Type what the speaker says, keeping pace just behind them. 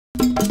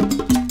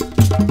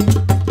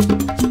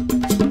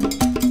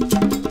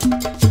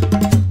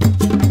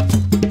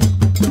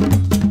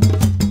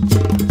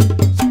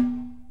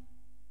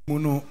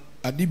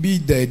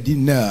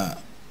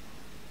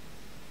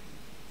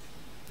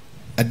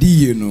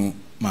bie no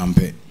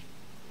mampe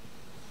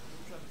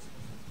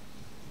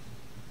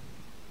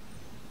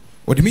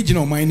odi mi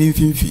gina o man ni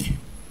mfimfi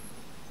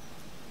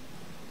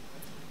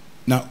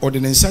na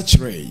ordinance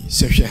chire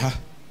se hwe ha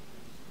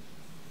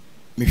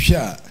me hwe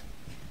a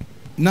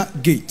na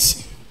gate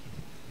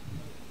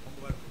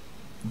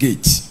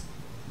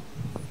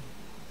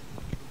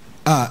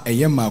a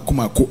eyema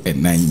akomako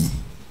enan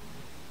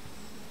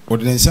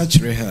ordinance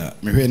chire ha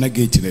me hwe na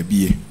gate la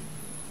bie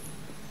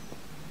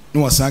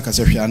no wasa ka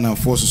se hwe na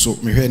force so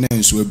me hwe na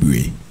nso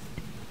abue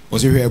o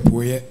se hwe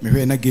apuoye me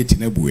hwe na gate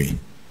na abue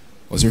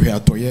o se hwe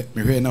atoye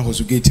me hwe na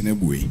hoso gate na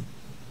abue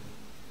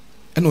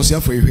ena o se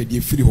afọ hwe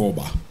die firi ho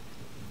ba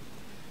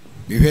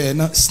me hwe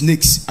na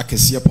snakes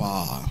akese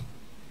pa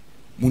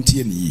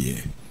muntie ni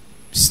ye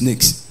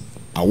snakes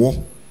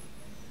awo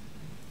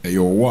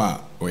eyo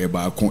wa o ye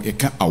ba kon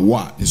eka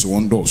awa is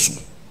one doso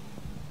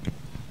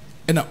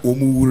ena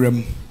omu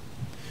wuram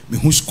me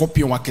hu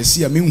scorpion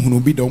akese a me hunu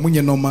bi da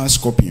omunye normal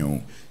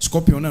scorpion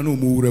na no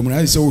mu wuram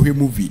na se o hwe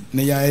movie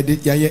na ya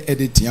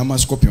edit ama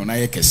scorpion na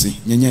ye kese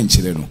nyenye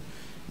nchire no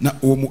na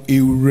omu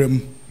ewuram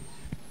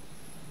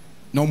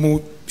no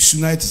mo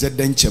sunite z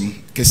denchem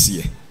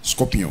kese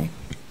scorpion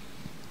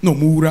no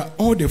mu wura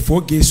all the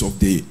four gates of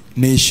the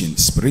nation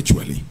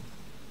spiritually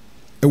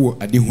ewo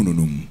ade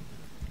hununum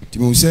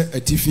timo se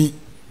atifi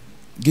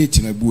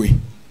gate na bue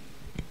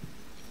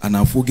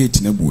anafo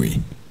gate na bue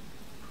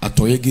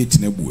atoye gate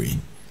na bue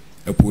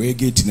apoye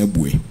gate na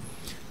bue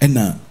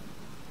ena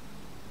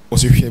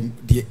osehwem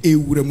de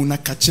ewura mu na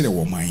ka kire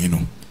wo man no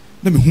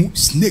na me hu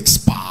snakes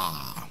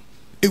pa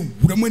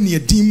ewura mu ne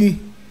adin mu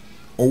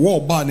owo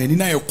ba na ni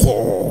na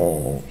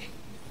yekọ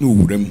no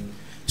wuram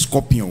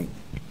scorpion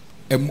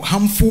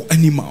harmful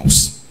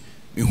animals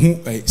me hu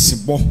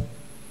sibo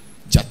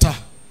jata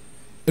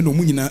ena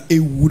omu nyina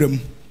ewuram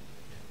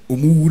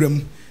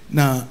omuwuram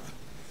na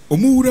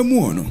omuwuram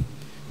ono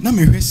na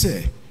me hwe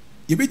se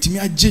ye betimi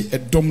age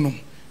edom no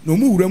na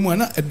omuwuram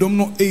ana edom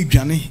no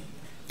edwane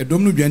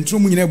edom no dwantro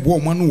mu nyina bo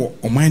oman no wo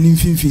oman ni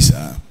mfimfi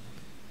saa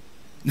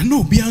na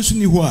obi anso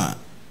ni ho a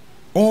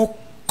o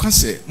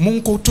kwase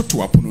monko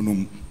toto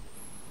apononum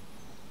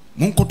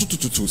monko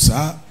toto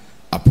saa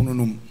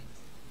apononum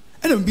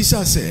ena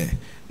mbisa se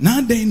na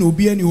adan na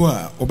obi ani ho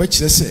a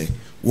obekire se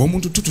wo mo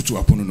toto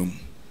apononum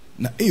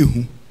na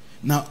ehu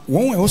na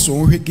won we also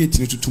hwe gate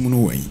no tutum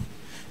no wan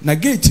na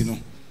gate no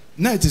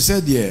na it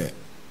said there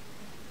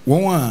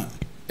won a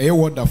eye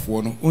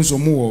wonderful no onso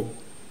mo wo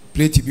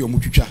plate bi o mo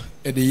twitwa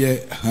e de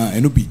ye ha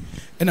eno bi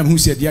ena hu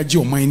se de age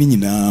o man ni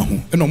nyina ho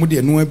ena mo de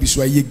eno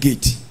abiso aye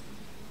gate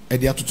e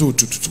de atoto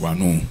tututu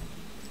ano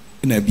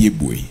ena bi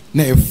ebuoi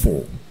na e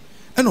fo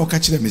ena o ka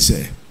kire me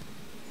se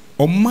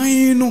o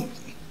man no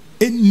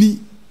eni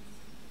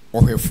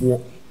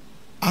ohwefo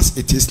as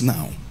it is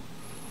now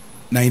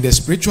na in the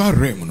spiritual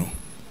realm no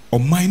o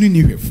man no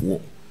ni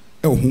hwefo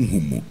e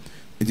ohunhum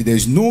there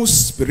is no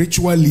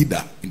spiritual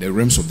leader in the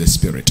realms of the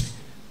spirit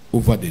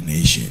over the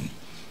nation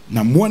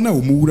na mo na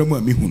o mu wura mu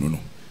amihunu no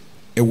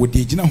e wo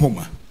de gina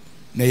homa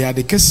na ya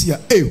de kase a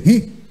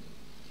ehu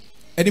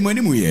edi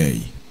mani mu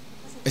ye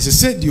ese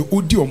said the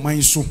odi o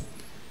man so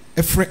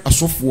efre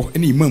asofo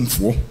ene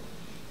imamfo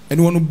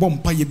ene wono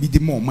bompa ye bi de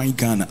ma o man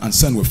Ghana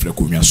ansa no efre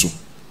konwa so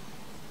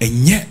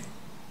enye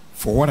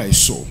for what I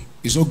saw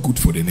is not good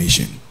for the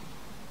nation.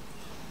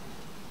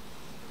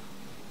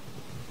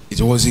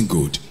 It wasn't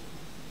good.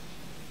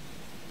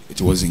 It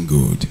wasn't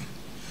good.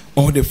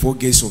 All the four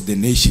gates of the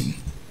nation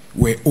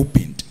were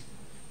opened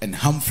and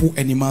harmful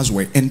animals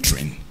were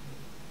entering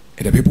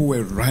and the people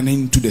were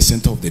running to the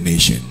center of the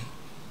nation.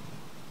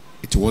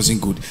 It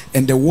wasn't good.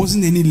 And there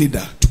wasn't any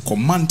leader to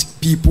command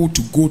people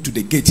to go to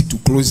the gate to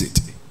close it.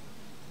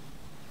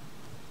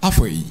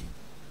 Afoi,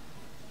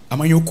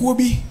 amanyokuo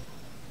bi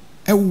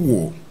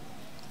ewo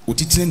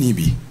otitire ni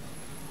bi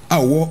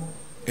awo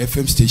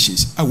FM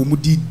stations awo mu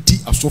di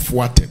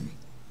asofo atem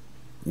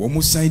wo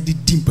mu san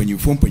di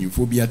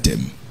mpanyimfo bi atem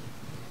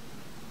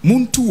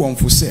muntu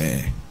wonfo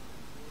se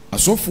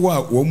asofo a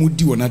wo mu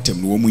di won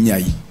atem no wo mu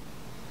nyai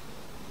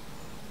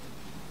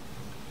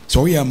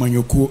so ya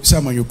amanyokuo sa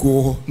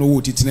amanyokuo ho no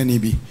wo titire ni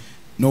bi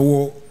no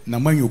wo na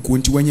amanyokuo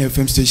nti wanya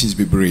FM stations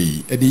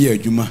bebree e de ye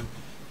adwuma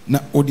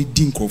na odi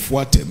di nkrofo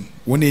atem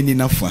won eni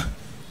nafa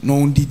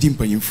no di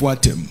mpanyimfo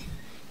atem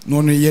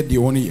no no ye de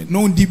won ye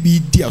no di bi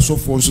di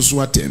asofo nso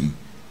so atem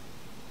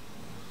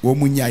wo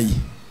mu nyai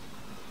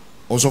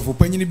osofo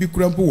panyini bi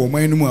kura mpo wo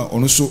man no mu a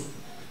ono so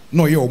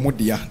no ye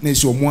omodea na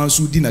esi omo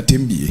anso di na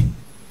tembie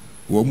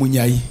wo mu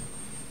nyai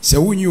se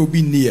wunyi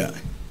obi ni a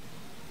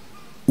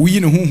uyi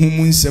ne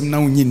honhom nsem na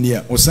wunyi ni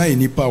a osan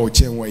nipa o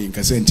chen wa yin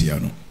kasenti ya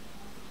no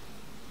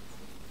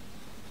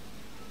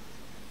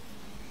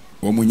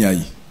wo mu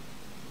nyai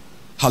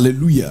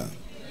hallelujah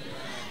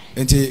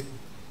ente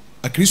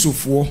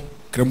akristofo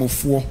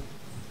kremofo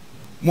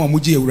mo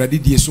amuji ewurade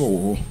die so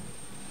wo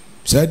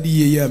sa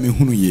di ye ya me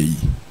hunu ye yi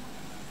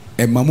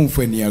e mamu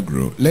mfa ni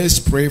agro. Let's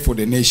pray for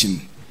the nation.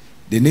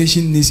 The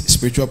nation needs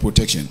spiritual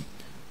protection.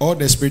 All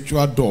the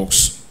spiritual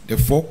dogs, the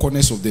four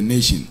corners of the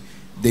nation,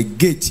 the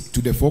gate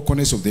to the four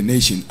corners of the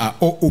nation are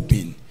all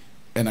open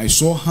and I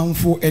saw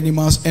harmful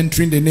animals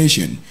entering the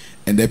nation,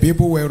 and the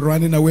people were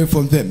running away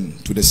from them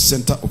to the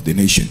center of the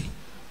nation.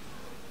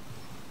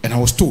 And I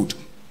was told,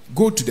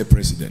 go to the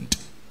president,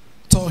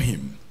 tell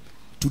him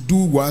to do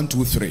 1,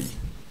 2, 3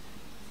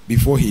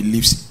 before he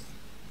leaves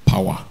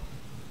power.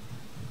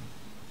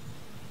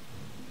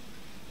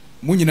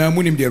 Munyina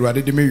munim de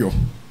Rade de Mayo.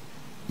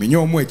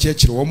 Menyo mo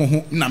church wo mo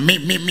ho na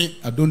me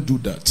I don't do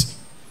that.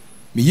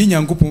 Me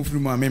Nyankopon firi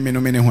mu a me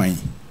no me ne hwan.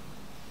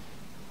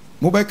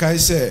 Mo be kai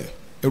say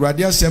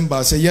Erade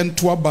Assembly say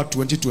yento aba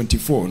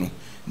 2024 no.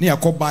 Ne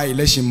yakoba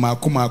election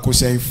mako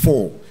say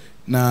 4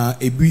 na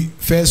ebi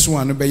first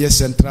one no be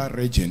central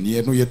region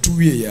ye no ye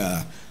tuwie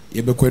ya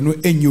ye be kwenu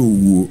enye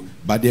owuo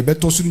ba de be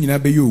to so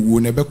nyina be ye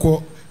owuo na be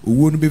ko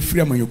owuo no be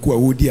firi amanyoko a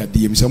wodi ade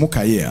yem se mo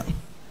kaye a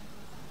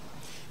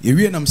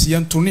yewie nam se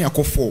yento ne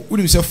yakofo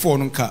unim se 4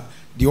 no nka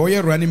de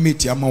oye running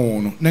mate ama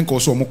won no ne nka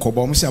so mo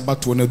koba mo se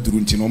abato na duru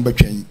nti no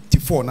betwen ti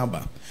 4 na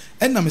ba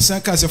enna me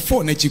san ka se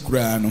 4 na chi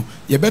kura no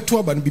ye beto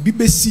aba no bibi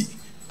besi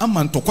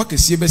ama ntokwa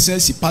kese be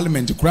si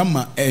parliament kura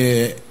ma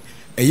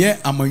eye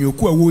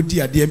amanyoku a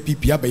wodi ade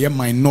NPP abaye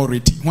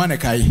minority hwan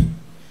kai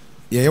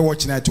ye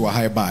watch night to a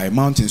high by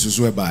mountains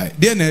so by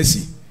there na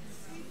asi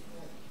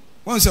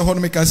once a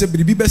hono me ka se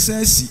bibi be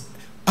si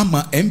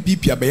ama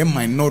NPP abaye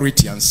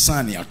minority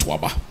ansane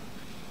atoaba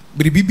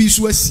bibi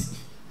so asi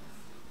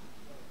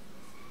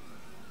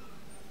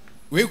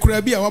we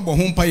kura bi a wabɔ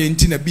ho mpa ye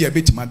nti na bi a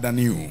betima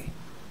dane o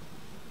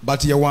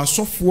but ye wan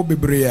sofo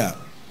bebre a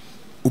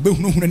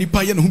obehunu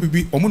nipa ye na ho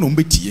bibi omo na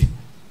ombetie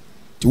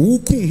ti wo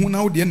ku hu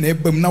na wo de na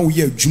ebam na wo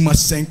ye adwuma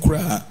sen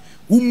kura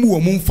ummu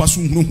omo mfa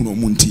so hunu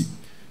omo nti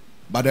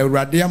but the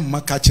Rade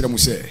maka kire mu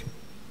say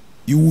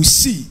you will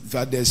see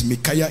that there's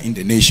Micaiah in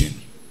the nation.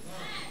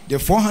 The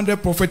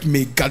 400 prophets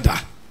may gather,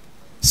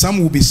 some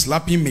will be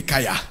slapping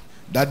Micaiah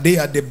that they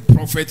are the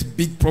prophet,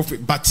 big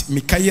prophet, but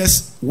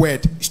Micaiah's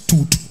word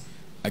stood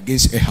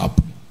against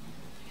Ahab.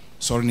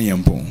 Sorry,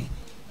 Niyampong.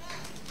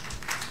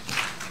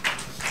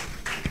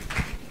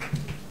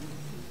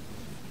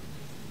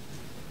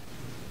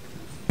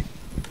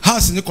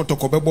 Has ni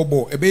kotoko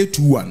bebo ebe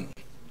 2-1.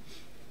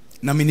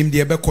 Na minim de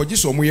ebe koji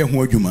so mo ye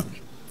ho adwuma.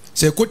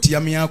 Se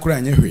kotia me akora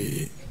anye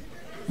hwe.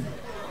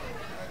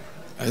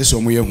 Aye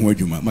so mo ye ho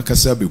adwuma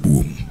makasa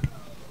bebuom.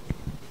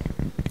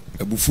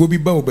 Abufuo bi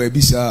ba oba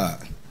bi sa.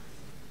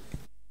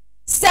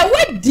 Se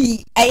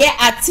wedi aye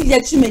atiya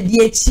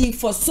twumedi echi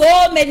for so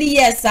many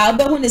years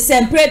obehu ne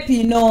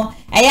semprepi no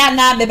aye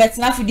na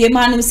bebetena fidie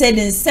manum say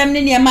den nsem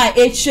ne niam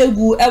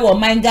echegu e wo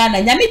man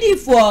Ghana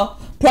nyamedifo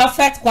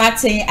Prophet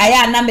Kwarteng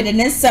aye na me de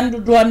nsem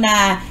dodo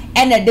na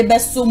ene de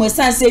beso mo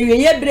sanse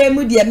wiye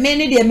bremu de me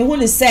ne de me hu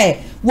ne say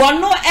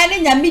wono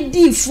ene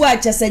nyamedifo a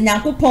chese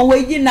Nyankopon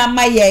wayi na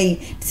mayen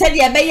se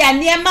de be ya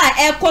niam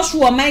ekoso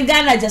wo man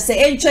Ghana jese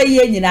entwa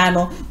ye nyina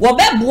no wo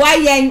beboa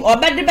yen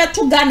obede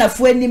beto Ghana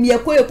fo anim ye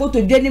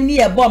koto dwanim ne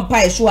ye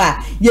bompa so a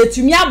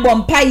yetumi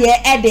abompa ye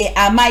ede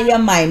amaye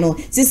man no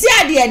sisi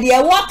ade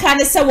de wo ka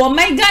ne se wo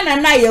man Ghana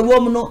na ye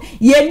wom no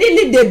ye ni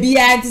leader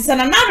bia nti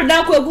sana na do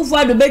dan ko agufo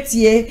ado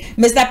betie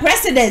Mr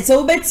President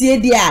so betie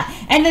dia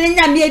ene ne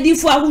nyame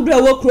edifo ahodo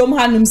a wo krom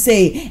hanum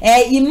sei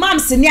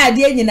imams ne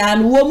ade nyina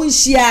no wo mu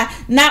nhia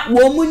na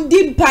wo mu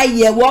ndi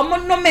mpaye wo mu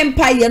no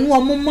mempaye no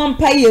wo mu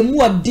mompaye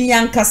mu odin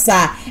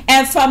ankasa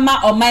enfama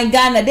o man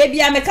Ghana de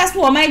bia me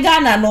kaso o man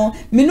Ghana no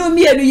minu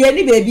mienu ye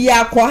ni bebi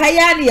akọ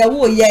haya ne ye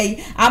wo ye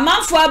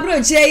amanfo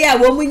abrochire ye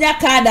wo mu nya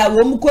kada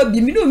wo mu ko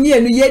bi minu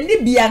mienu ye ni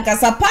bi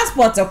ankasa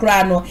passport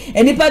kra no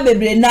enipa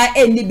bebre na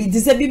eni bi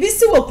dise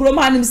bibisi wo krom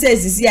hanum se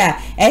sisi a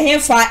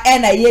ehemfa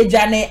na ye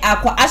dwane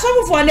akọ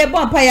asofofo ne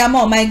bompa ya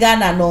ma o man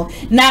Ghana no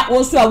na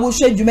wonso a wo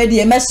hwe dwumadi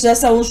e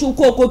mesresa wonso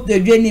kokoto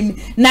dwanim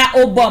na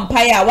o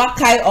bompa ya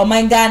wakai o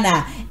man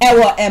Ghana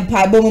ewo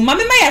empire bomu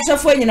mama ma ya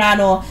sofo nyina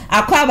no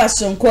akwa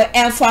abasonko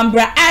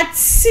enfambra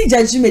ati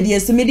judgment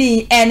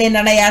esumidi ene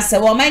nana ya se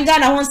wo man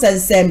Ghana ho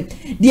sensem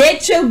de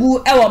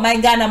etwegu ewo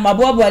man Ghana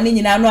mabobo ne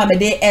nyina no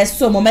amede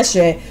eso mo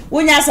mehwe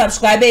wonya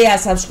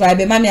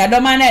subscribe mama ya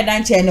doma na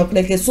dan channel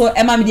click so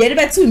e mama de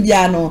betum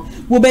bia no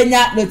wo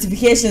benya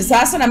notifications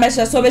asa na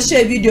mehwe so be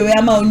share video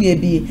ya ma onu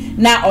ebi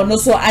na ono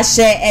so a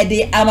share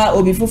ede ama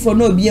obi fofo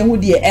no obi ehu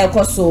de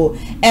ekoso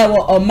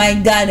ewo o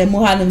man Ghana mu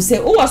hanum se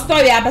wo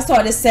story abasa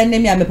o de send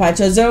me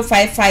Pacho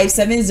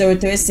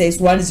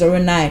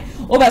 0557036109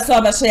 obaso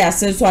abaso ya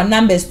senso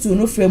numbers 2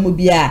 no fremu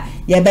bia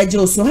ya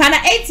beje so hana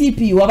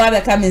ATP wo ba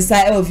be come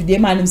inside of the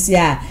manum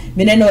sia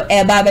me no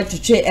e ba be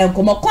twetwe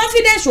enkomo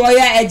confidential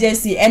royal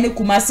agency any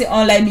Kumasi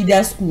online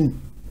media school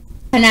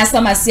ana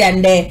samasi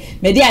ande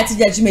media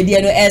atijaju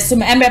media no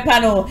esum emrepa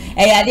no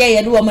eyade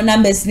ye do mo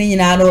numbers ni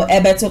nyina no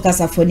ebeto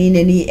kasafoni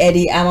nani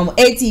edi amam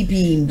ATP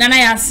nana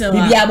ya sewa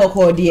bibia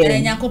boko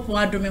de Nyankopon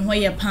adome ho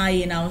ye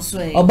paaye na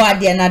so e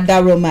obade na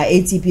daroma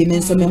ATP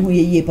men so me ho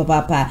ye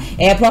papa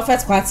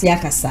Prophet Kwarteng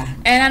akasa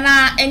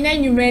nana enya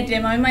nwumre de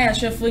mama ya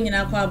hwefo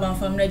nyina kwa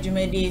abanfam na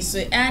dwumadi so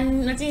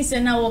and nothing say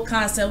na wo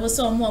ka se wo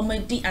so mo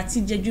amadi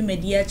atijaju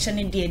media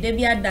chene de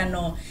bia da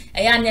no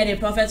eya nya de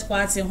Prophet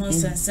Kwarteng ho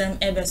sensem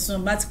ebeso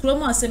but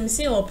more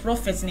say or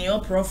prophet ne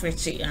or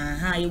prophet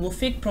you will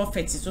fake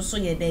prophets so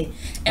ye day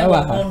e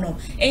wo no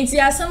enti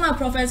asama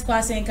Prophet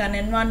Kwarteng kan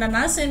no na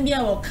asem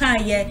bia wo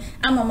kan ye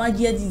amama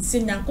dia di se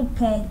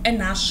Nyankopɔn e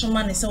na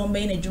asoma ne se wo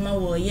be na dwuma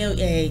wo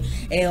ye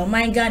o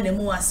my God na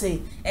mu ase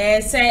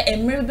say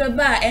emre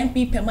beba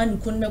NPP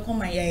manuko no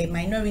be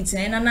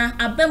minority na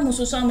abemu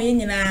so so ma ye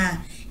nyina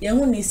ye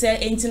hu ni se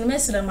enti no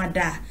mesere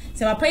mada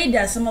se papa yi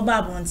da asem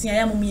ba abonti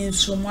ya mo mi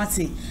nsuo mo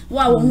ate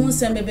wa wo hu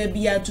nsem beba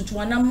bia tutu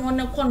na mo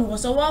ne kɔ no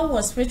so wa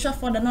was spiritual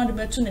father na de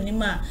betu na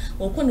nima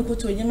wo kɔ ne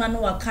koto nyima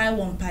no wa kai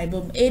won pai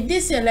bom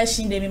this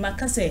election de me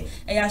makase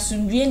ya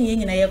asundue ne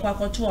nyina ye kwa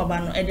kɔto oba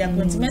no de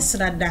akonti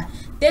mesere da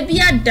de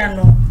bia da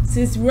no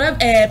since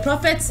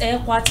Prophet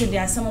Kwarteng de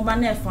asem ba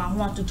na efa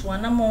ho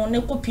atutu na mo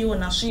ne kopi wo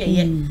na so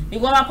ye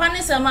because papa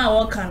ne sema a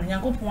wo kan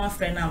Nyankopɔn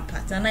afrɛ na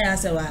mpata na ya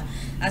se wa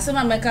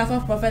asema meka for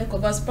Prophet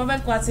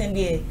Kwarteng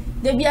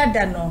de bia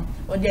da no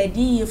o de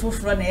di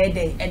foforo na e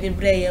de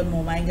breye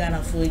mo my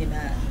Ghana fo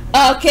nyina.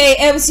 Okay,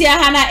 MC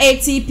Hana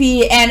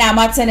ATP and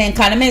Amaten and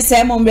Kaname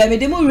Semon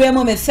Remidimu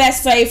Remo me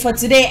first story for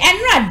today and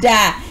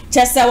Rada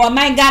Chester wa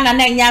my Ghana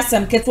na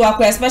nyasam ketwa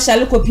kwa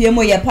especially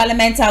kopiemo ye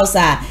Parliament House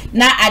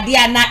na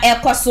adia na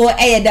ekoso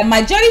the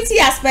majority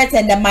aspect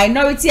and the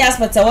minority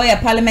aspect of your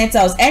Parliament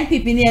House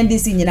NPP ni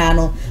NDC nyina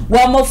no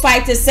wo mo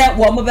fight se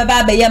wo mo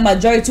beba be ye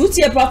majority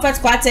utie Prophet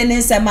Kwarteng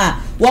nsema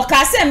wo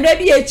ka se mre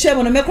bi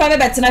etwem no me kwa be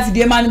betena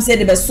fidie manum se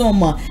de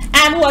besom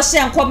and wo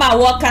hye nkoma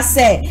wo ka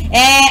se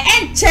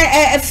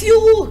a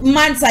few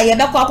months ye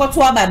be kwa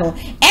kwato aba no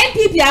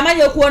NPP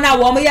amanyokuo na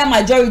wo mo ye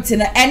majority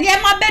no ene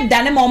ma be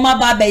dane mo ma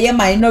ba be ye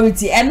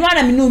minority eno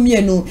na me no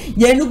mienu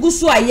ye nu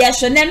gusu a ye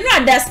hwe ne no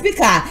ada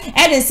speaker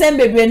e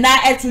bebre na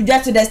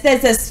etudwa to the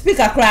state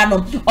speaker kra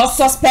no or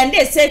suspend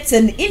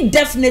sitting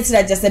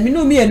indefinitely just me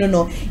no mienu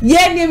no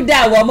ye nim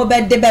da wo mo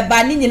be de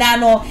beba ni nyina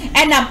no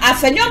enam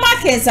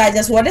afanyoma kensa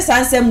just what this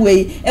ansem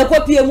way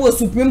ekopie mu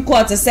Supreme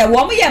Court say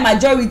wo mo ye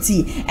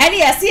majority and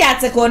ye see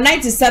article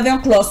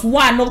 97 clause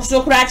 1 no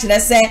so kra kire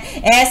say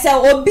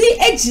obi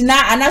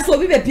ejina anaso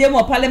obi be pie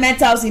mu Parliament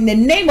House in the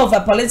name of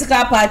a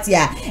political party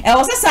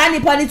was say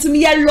nipa ni to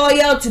me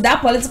loyal to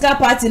that political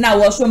party now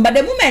was from but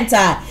the moment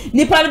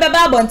nipa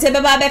beba bonte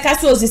beba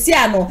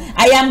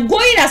I am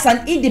going as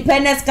an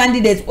independent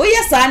candidate. Oh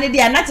yes, I need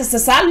not just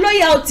a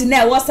loyalty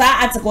now was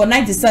article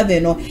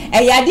 97 no.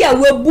 Dia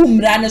we boom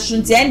ran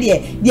shunti and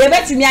the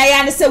bet me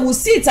I say we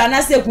sit and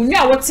I say we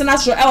what's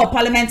national our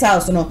Parliament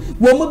House no.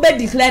 We will be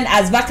declared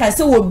as vacant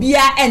so will be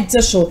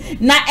enter show.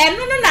 Na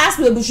no ask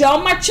we be sure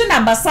much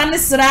number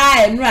sanisra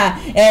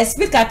and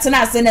speaker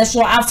tena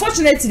show.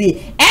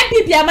 Unfortunately,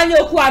 NPP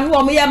amanyoku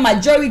anu we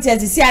majority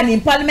as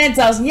in Parliament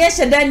House. Yes,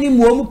 then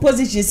ni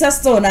position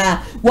so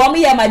na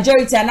we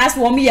majority and that's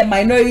one me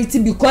minority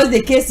because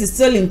the case is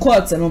still in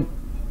court no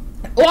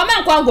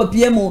woman kwa go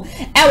piemu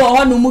e wo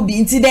ho no mu bi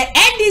nti the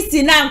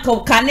NDC na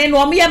nko kane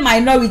no me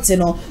minority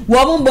no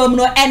wo mbom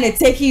no and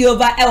take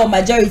over e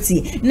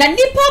majority na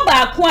nipa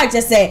ba ko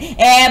aje se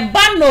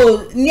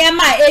bano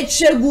niema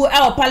echegu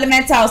e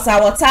Parliament House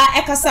awota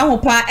e kasa ho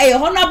pa e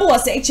honorable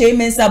was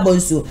Mensa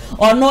Bonsu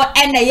ono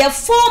ene ye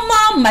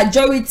former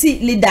majority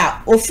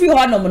leader ofri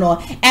ho no no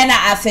ena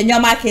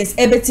afenyoma case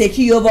e be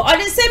take over on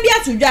the same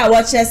bia to dwa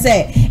wo che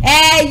se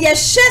ye hye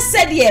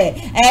se de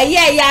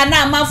ye ya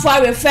na amafo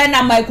arefe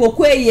na Michael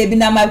Kwe bi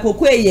na Michael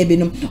Kwe bi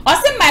no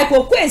o se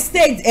Michael Kwe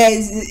state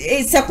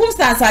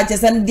circumstance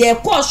just and the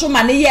course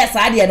man yes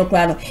ade no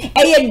kra no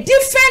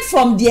different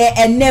from the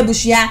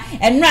enebusua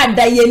enra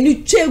da ye nu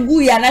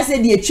twegu ya na se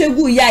de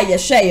twegu ya ye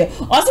hwe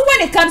also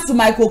when it comes to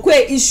Michael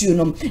Kwe issue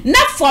no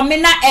not for me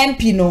na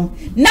MP no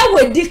na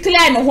we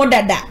declare no ho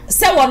dada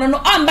se wono no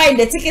on buy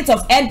the ticket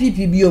of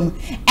NPP biom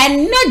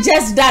and not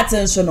just that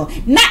so no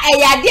na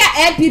eyade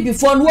NPP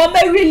for no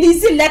me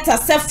release letter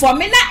se for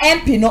me na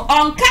MP no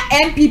onka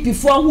NPP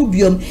for hu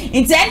biom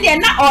intende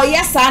na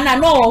oyesa na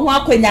no ho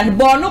akwanya no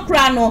bo no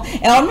kra no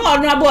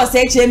ono abo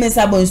se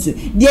Mensa Bonsu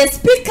the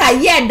speaker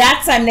here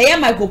that time na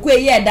Michael Kwe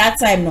here that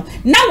time no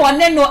na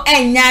wone no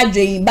enya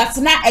adwen but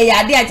na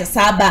eyade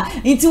ajasaba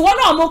inti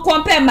wono omo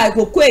compare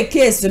Michael Kwe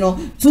case no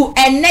to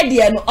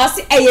enede no o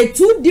se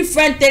two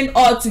different things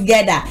all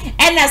together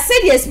and I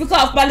said the speaker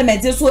of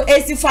parliament so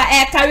esifa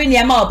carry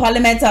niema of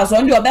Parliament House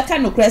on the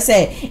obeka no kra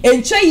say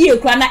entwa ye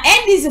kra na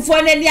NDC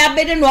for na ni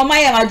abede no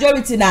my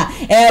majority na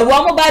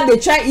wo mo ba be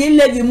try in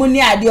levy mu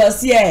ni ade o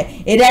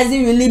se it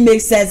doesn't really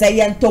make sense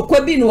yen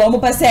tokwa bi no wo mo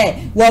pese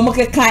wo mo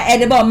keka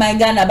edeba o man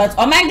Ghana but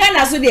o man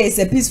Ghana so there is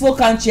a peaceful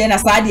country na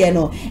saade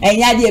no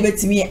enya de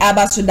betimi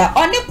abasoda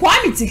oni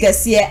kwami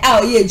tikese a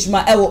o ye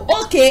ejuma e wo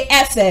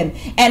OKFM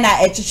and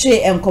na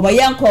etwetwe enkomo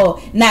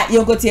yenko na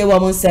yogotie wo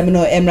mo nsem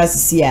no emra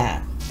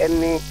sisia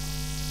eni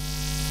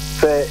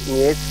se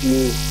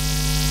niesi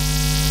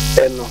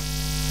eno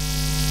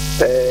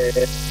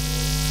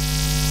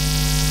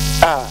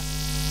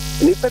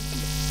ni peti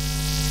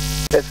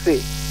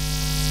ese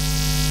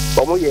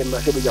omo ye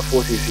ma se beja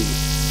forces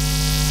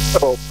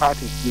o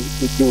party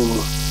ki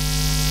timu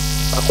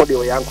akode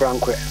o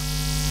yankrankwe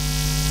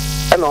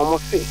ena omo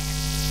se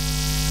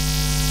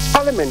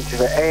parliament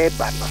e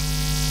bana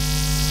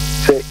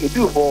se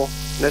edu ho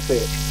na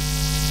se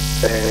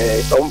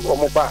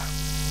omoba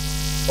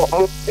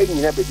omo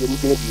enyina be dem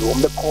bi o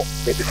meko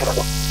be bi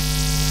fo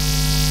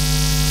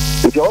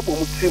the job of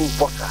Muslim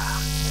Bossa,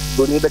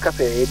 do need a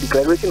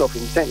declaration of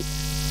intent.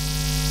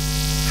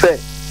 Say,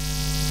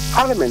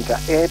 Parliament are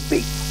a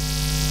big.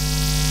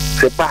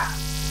 C'est pas.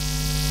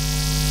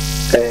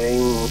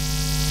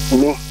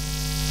 Me.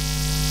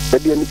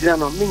 Maybe a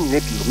Midano mini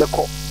nephew,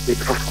 Meko, the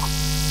Professor.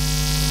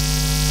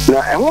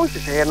 Now, I want to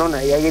say, no,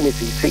 I ain't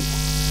see.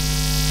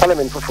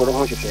 Parliament for the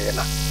Honshi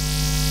Sayana.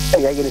 I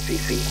ain't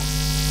see.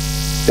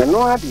 The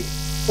no idea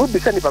would be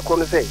sent if I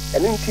couldn't say,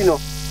 and in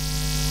Tino.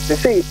 They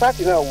say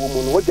party now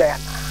woman what Diana.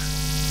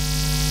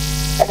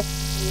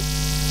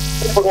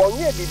 For 1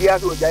 year, the idea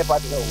of Jai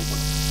party now woman.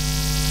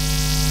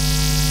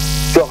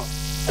 So,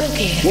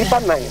 Nipa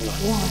 9,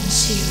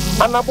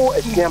 Anabo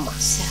and Yama,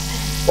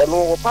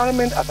 or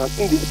Parliament as an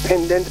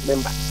independent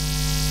member.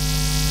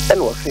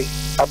 And will say,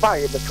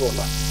 Abaya the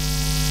Tona.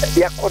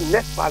 They are called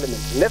next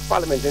Parliament in the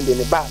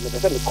bar,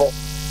 the call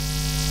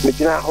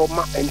Medina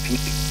Homa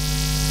NPP.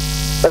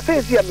 But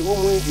say, see, I'm a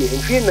woman here,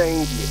 and fear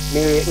 9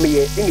 years,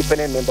 me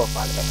independent member of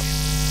Parliament.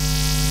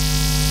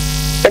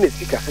 And the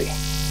speaker say,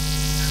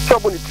 so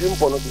when the dream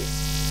for no day,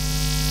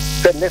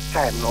 said next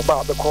time, no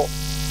about the call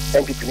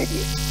NPP,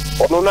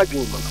 or no, not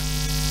dream,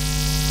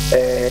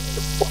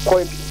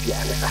 coin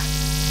pianista.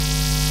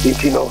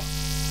 You know,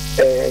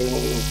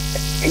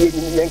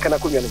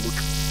 Yankanakuyan boot.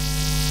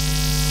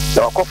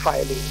 Now, I'll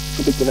file it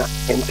to begin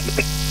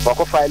NPP,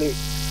 or file it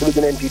to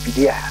begin NPP,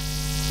 dear.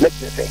 Let's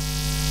say,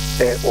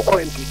 or call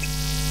NPP.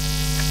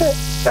 No,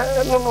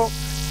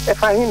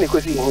 if I hear the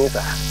question here,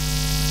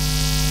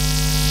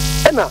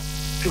 and now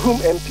to whom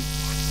MP,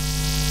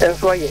 and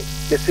so I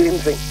the same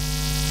thing.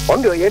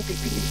 On the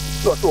NPP,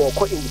 not so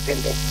quite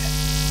independent.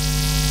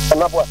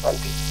 Another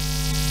something.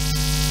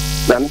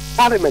 Now,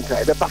 Parliament,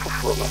 I the buffer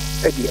from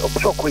a deal of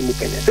so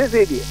independent. This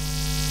idea,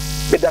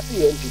 but that's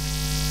the NPP.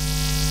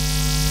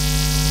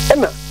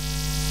 And now,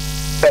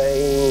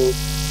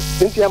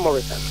 Cynthia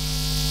Morrison.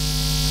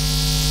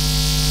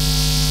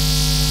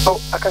 So,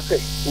 I can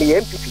say, the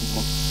MPP,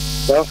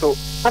 and also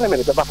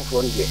Parliament is a buffer for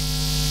 1 year.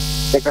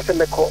 They can say,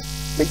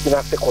 making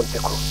us a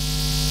contact.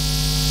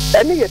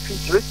 Any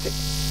futuristic,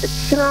 a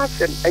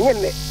chance and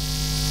any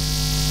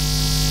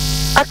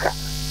Aka,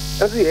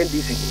 as the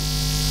NDC.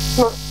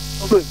 No,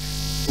 good,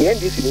 the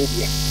NDC in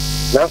India.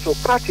 Now, so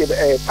party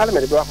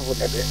Parliament is a buffer for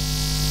them.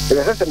 The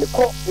rest of the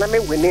court,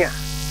 Name Winia,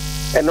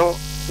 and no,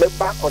 let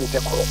back on the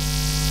call.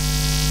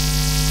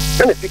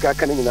 And the speaker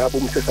can in our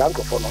boom says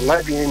uncle for no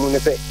life in the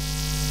say.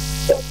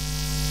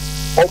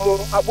 Omo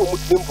abo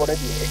Muslim for the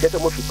day, get a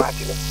most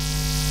party.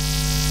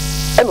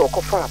 And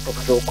Oko Far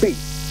Professor Queen,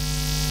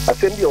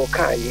 Assembly or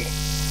Kai,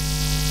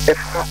 if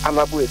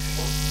Amabu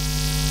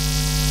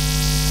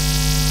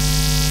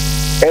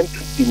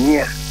NPP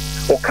near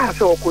or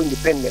Castle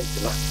independent,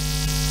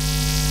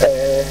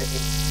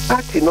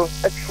 party no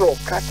extra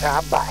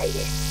kata by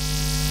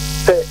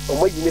say, or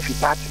what you need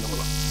party no.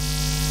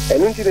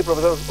 And into the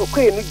professor,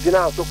 okay, and it's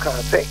now so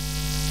can't say.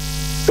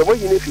 The way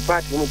you need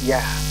party no,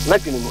 yeah,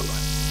 not anymore.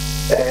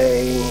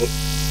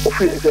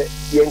 Office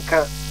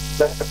Yanka.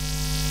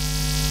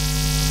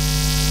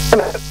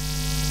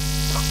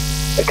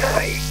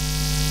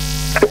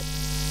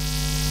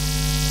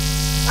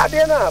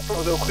 Adiana,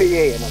 Professor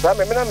Quay, and I'm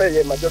a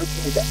majority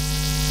leader.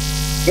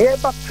 Yeah,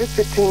 but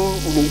visiting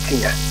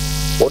meeting,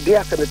 or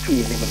dear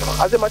cemetery,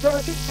 as a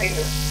majority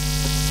leader.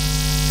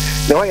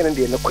 No, I am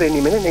the Queen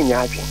in any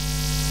yarding.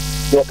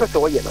 Your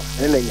person,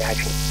 and then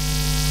yarding.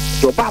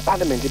 Your bar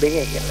parliament, the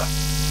year.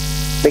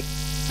 They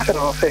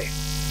can say.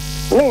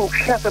 Name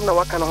shut them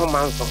no kind of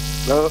man,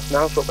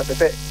 now so, but the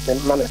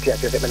manatee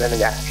at the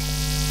Menania.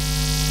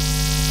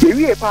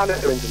 We are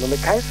parliament, no,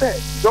 I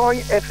said,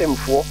 Joy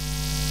FM4,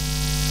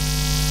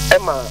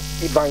 Emma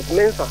Evans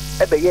Mensa,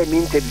 at the year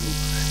interview,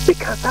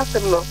 because I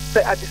said, no,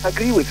 I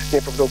disagree with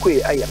the Professor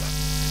Quay, I am.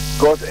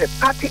 Because a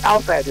party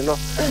outside, you know,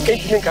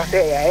 can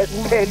say, I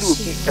tell you,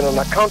 and on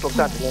account of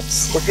that,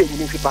 was the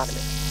Unity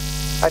Parliament.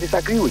 I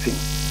disagree with him.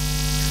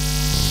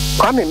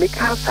 Kwame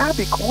make answer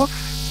because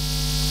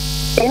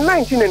in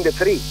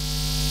 1993,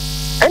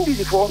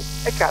 NDC4,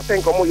 I can't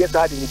think of more yes,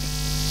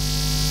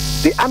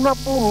 the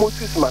Honorable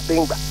Moses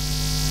Mabenga,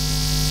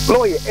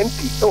 lawyer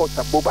MP, or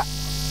Saboba.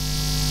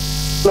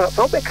 Now,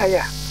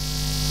 Sobekaya,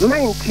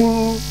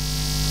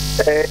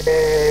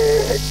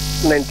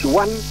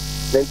 1991,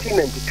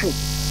 1992,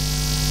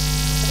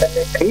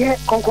 a year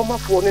Concoma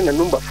phone in a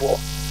number 4,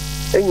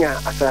 and ya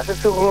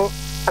assassin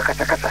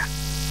Akatakasa.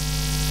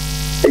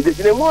 It is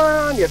in a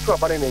 1 year to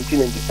about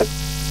 1997.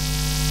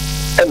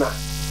 Emma.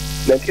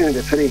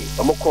 1993,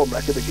 Omoko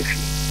Masabijafi.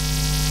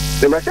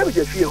 The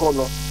Masabijafi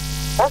Hono,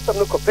 after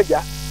no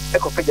copeja, a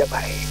copeja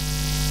by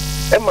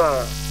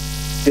Emma,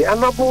 the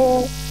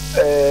Honorable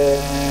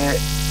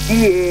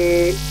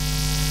E.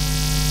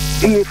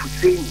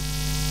 Fusini,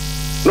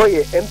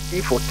 lawyer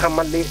MP for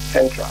Tamale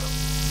Central.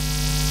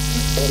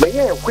 May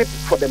I whip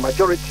for the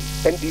majority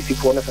NDC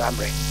for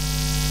Nasamre.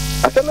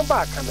 I send a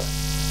back,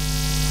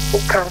 who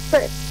can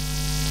say,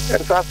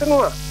 and so I send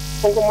one,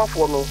 Pongoma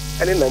for no,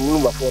 and in a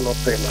number for no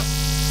payment.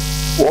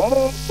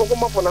 Woman,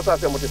 Pokoma for Nasa,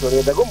 the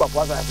Gomba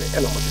was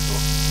and Motiso.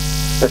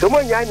 The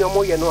woman Yan no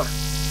more Yanoa.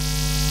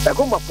 The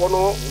Gomba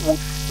Pono would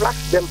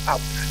flash them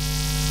out.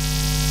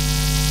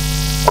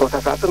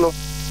 Because Assassino,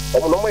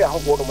 or no more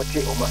Hong Kong,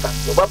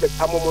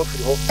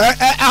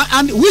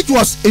 and which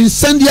was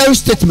incendiary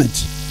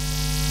statement.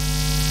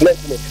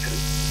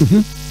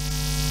 1993.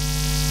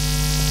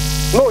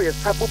 No, yes,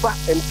 Sabuba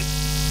MP.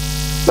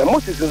 The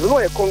Moses is no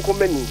a Conco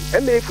many,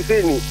 and if you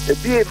say any, a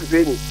BF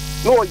any,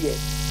 no, yet,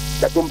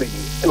 the Gombe,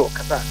 and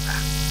Okatasa.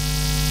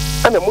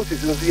 And the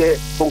Moses is here,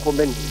 Conco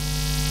many,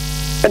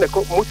 and the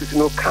Moses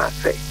no can't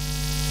say.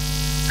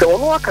 So,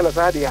 no, can I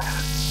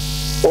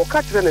or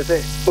catch them and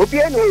say, will be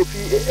any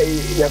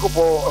Yacopo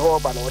or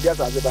Ban or the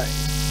other by.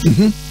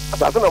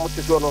 As I don't know,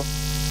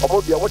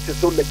 or the watch is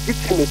so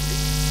legitimately.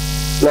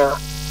 Now,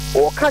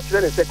 or catch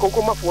them and say,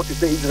 Concoma 40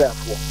 say Israel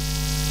for.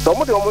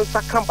 Somebody almost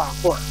come back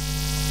one.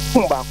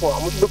 Kumba kwa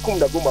amusibe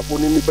kumda gomba fo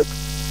ni nipa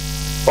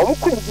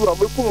omukumdu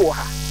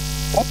amekumoha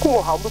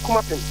omukumoha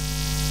omekumapen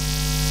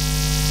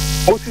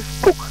Moses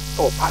spoke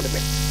of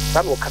parliament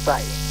that was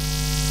katai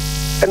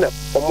and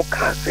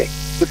omukase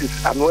this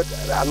is ano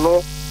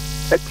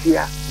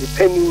etia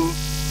depending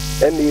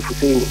and if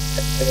saying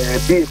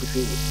be if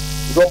saying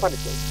don't panic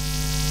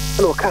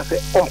and okase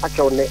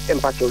ompacho ne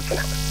empacho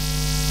china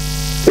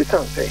it's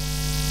say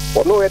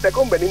ono eta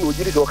gomba ni no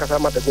jiri so kasa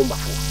mata gomba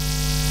fo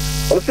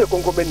on se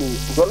Congo many,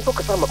 don't talk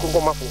about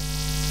Congo Mafo.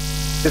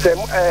 The same,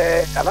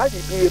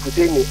 Alaji be if you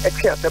say,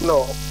 extra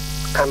no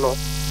cano,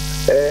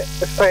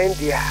 sign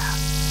there,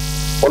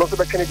 or also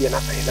the Canadian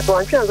affair. So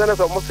I'm sure that I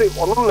must say,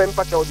 on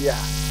Lempacho dia,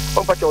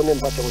 on Pacho name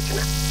Pacho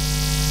China.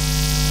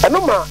 I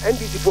know my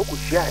NPP focus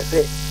share,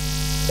 say,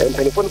 and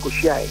telephone could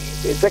share,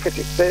 the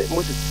executive say,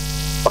 Moses,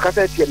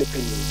 Bakasati and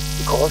opinion,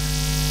 because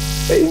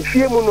in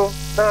Fiamuno,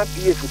 not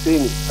be if you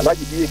say,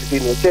 Alaji be if you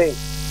say,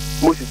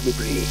 Moses will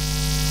be.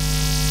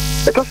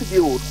 The custody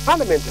of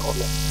Parliament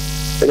honor,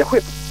 and you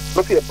whip,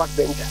 not a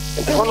backbencher,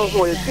 and the honor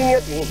was a senior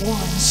team,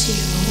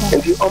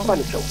 and the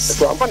unpunished.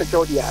 So unpunished,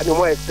 I no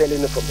more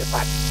expelling from the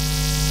party.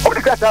 All the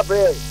guys are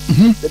there,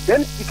 the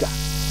then speaker,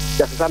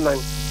 just as I'm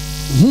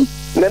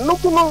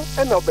Nanukuno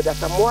and Obeda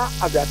Samoa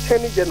as the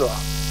Attorney General,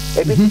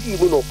 and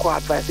even no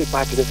co-advise the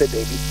party, they said,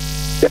 David,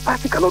 the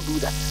party cannot do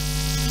that.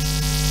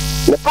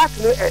 The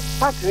party,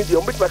 the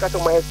ombudsman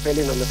of my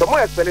spelling on the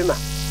more spelling.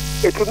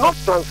 It will not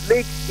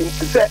translate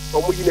into say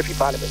Omoyinafi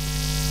Parliament.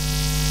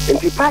 And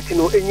the party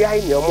no enya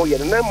ni omoye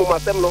na mo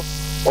masem no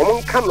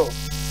omon ka no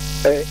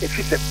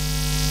efisem.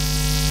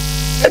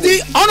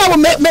 The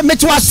honorable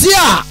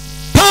metwasia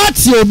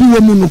party obi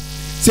wo mu no.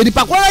 Se di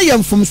pakwara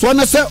yem from so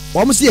na say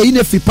omo say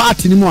Oyinafi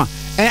party ni mu a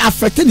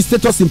affecting the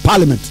status in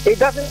Parliament. It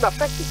doesn't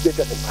affect the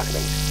status in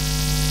Parliament.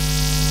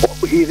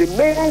 He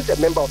remains a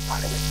member of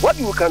Parliament. What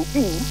you can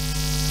do,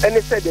 and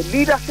they said the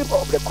leadership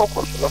of the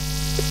caucus, no,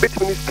 the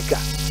between speaker.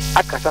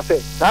 Akasa say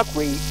that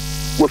way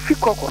we fit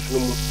caucus no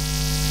mu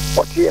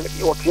or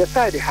tie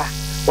side ha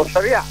or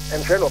sharia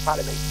and friend of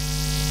Parliament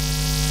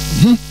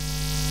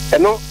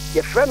and no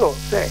your friend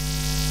say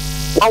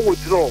one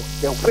withdraw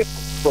the whip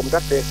from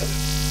that person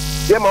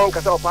ye ma on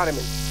kasa of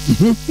Parliament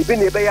even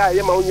ye be ya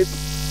ye ma on ye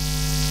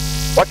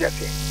what you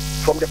say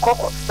from the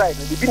caucus side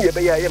even ye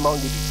be ya ye ma on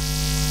ye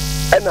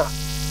and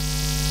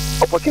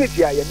opportunity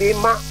ya ye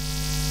ma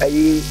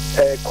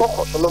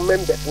caucus no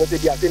members no say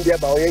dia send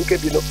ba o yen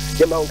kebi no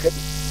ye ma on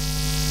kebi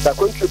the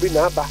country be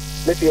naba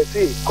let you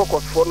say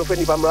caucus for no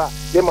any pamra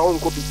they my own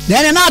copy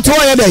then na to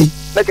ye dey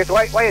like it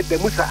why the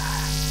musa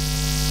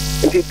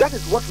and that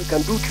is what we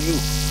can do to you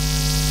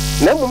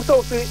na mum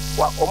so say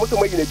wa omoto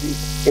ma yine bi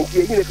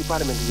enti ye yine fi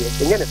Parliament ye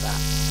enye ne sa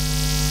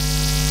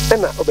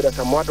na Obeda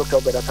Samoa Dr.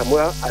 Obeda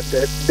Samoa at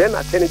the then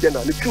Attorney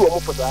General the two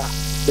omo for that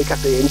they can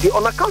say enti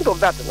on account of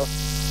that no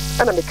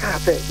and I can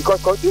say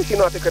because constitution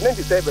article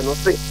 97 no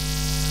say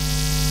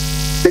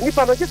the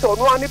nipa no just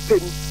ono ani pen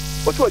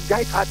o so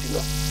jai party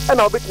no and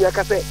I'll bet you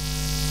can say,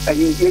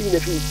 you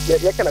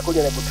can go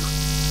to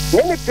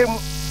any team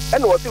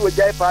and what you will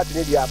party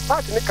in the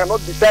party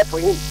cannot decide for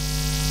him.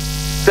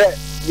 Say,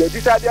 you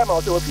decide them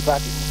out of the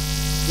party.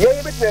 You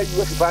bet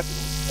you party,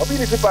 or be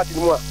the party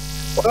more,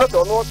 or not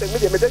or not,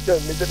 maybe a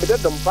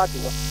medal party.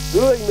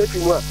 You make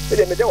you more,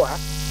 maybe a medal.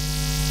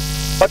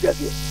 What you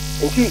say?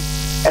 And see,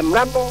 a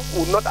Mrambo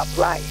will not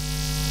apply,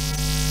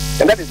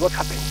 and that is what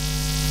happened.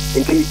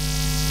 And see,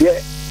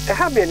 I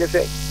have me and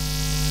say,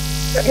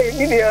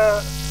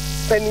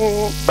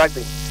 Penny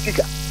Bagby,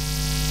 Speaker.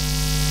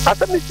 As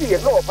a see a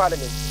law of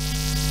Parliament,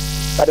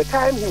 at the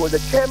time he was the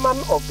chairman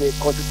of the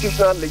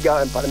Constitutional, Legal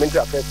and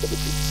Parliamentary Affairs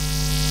Committee.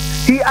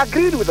 He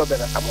agreed with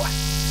Obeda Samoa.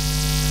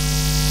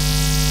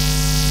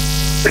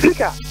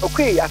 Speaker,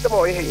 okay, as I'm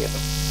away here.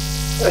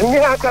 And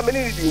you have come in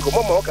the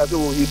Mama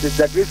Okazo, he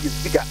disagrees with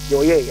Speaker,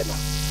 you're here, you know.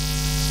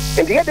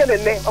 And the other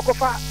name,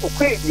 Okofa,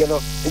 okay, you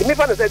know. And the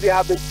Mifan said there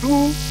have been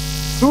two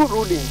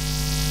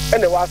rulings,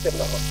 and there was them.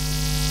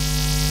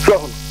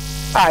 So,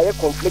 I have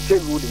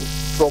conflicted rulings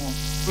from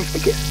two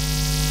speakers.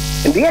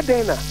 And the other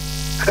day,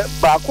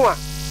 Bakwa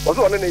was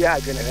one in the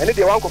yard, and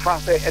they want to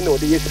fast and know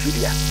the yes.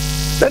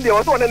 Then there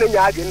was one in the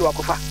yard in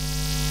Wakofa.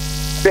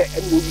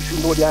 and you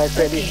should know the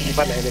IFL is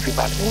the NPP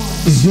party.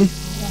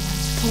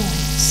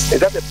 Is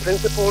that the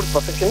principal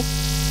position?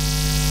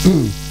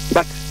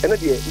 But another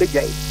day,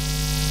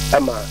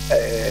 I'm a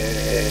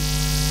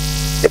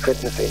different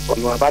say.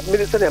 But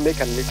Minister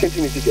American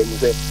continue to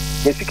say,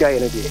 Jessica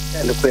energy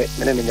and the great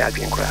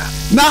Menaminian cry.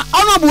 Now,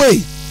 honorable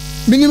way,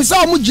 meaning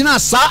so much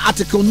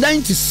Article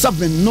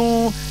 97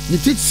 no,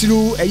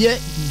 through a year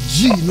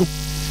G no.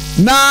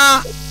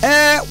 Now,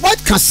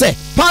 what can say?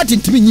 Party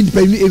to me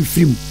independent in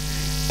film.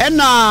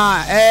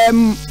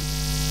 And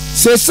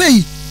say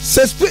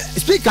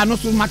speaker no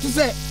so much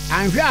say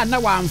and here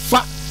now I'm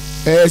fat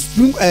the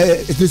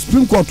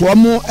Supreme Court one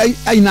more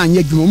na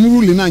nyadwuma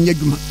ruling na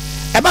nyadwuma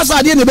e ba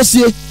sa de na be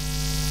sie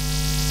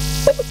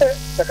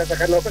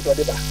saka no ko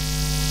de ba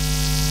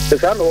se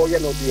no ye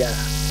no bia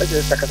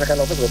saka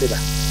no ko de ba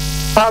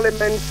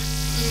parliament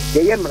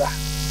ye yemra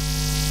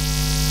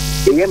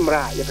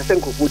ye pesen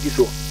ko fudi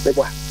so be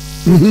kwa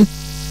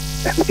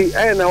ti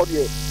ai na o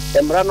de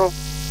emra no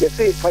ye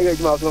say fire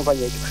adwuma so fire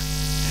adwuma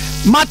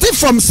Martin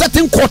from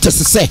certain quarters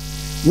say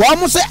we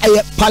almost say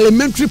a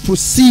parliamentary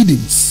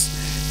proceedings.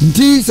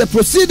 This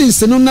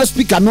proceedings no na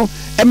speaker no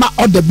ema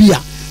order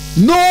bia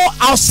no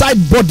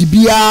outside body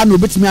bia no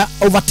bet me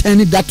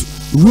overturn that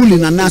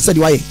ruling and answer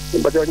the way.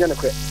 But you are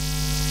okay.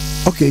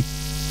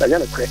 You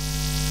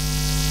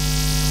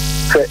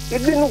are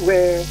even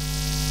where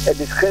a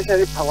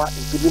discretionary power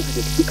is given to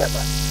the speaker,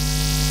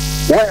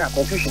 why a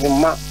constitution in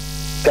ma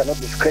cannot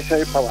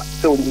discretionary power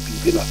so only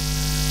people know.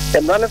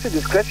 And none of the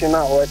discretion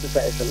now or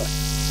exercise,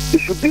 it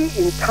should be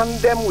in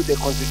tandem with the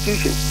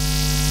constitution.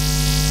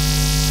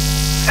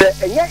 Say,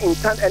 in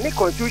tandem, any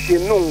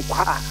constitution no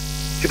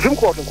Supreme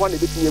Court and one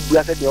between your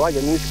brother, the way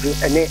you need to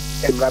any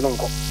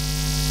Ranonco.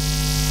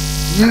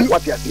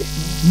 What you say?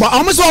 But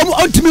almost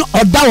ultimately,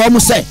 or that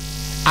almost say,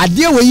 I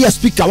deal with your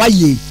speaker, why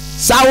ye,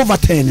 so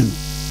overturning.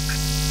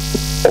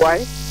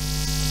 Why?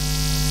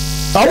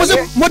 I was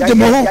what the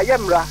more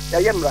Yamra,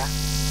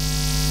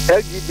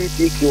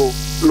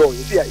 LGBTQ law,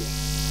 you see.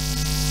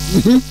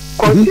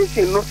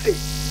 Constitution no say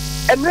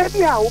and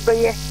maybe I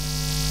obey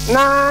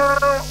na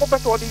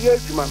obeto the year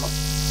man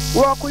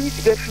we are going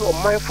to get you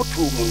mindful to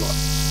muno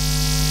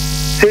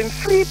same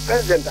free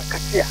president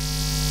akatia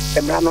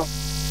emrano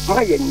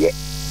my ye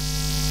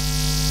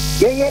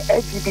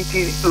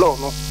LGBT law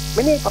no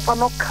many papa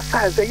no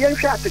kasa say yen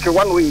hwe article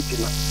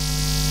 180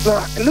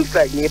 na it looks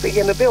like me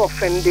be no be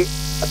offended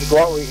article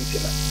 180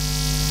 na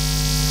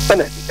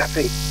and I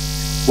say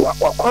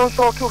wa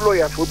consult to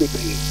lawyers for the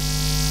free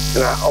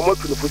na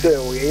almost to the foot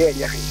of ye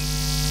nya he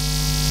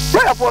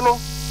lawyer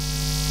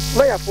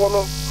for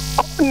no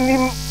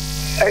nim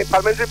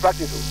parliamentary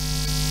practice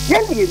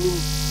yen ye nim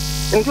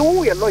nti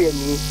wo ye lawyer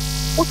ni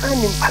what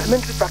nim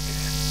parliamentary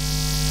practice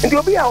nti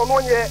obi a ono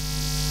ye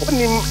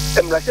nim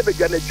emrahye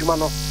bedwa na adwuma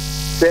no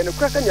se ne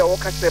kwese ne wo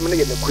ka kire me ne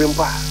ye ne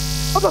kurempa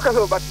oto ka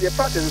so but ye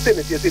practice say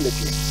ne tie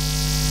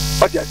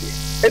what you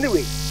say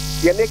anyway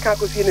ye ne ka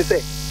ko si ne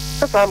say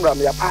samra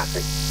me ya pass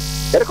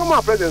ye come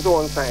our president so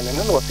on sign and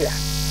no say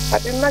I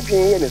didn't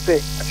imagine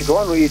say I think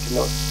 108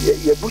 no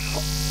ye bush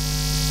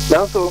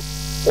now so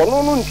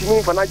ono no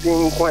ntimi fa na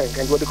dwen kwan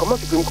kan the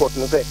commerce Supreme Court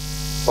no say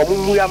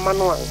omu ya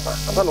mano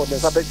asa no den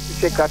sabe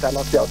check out and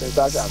after the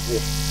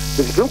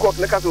the Supreme Court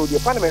na ka so the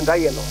parliament da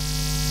ye no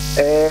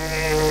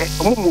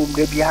omu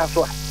de bia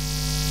so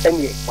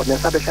ene o den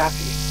sabe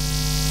shafi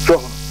so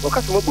o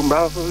ka so mo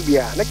bumra so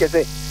bia na ke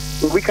say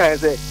we can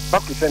say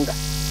back to sender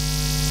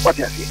what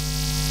you say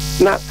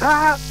na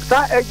sa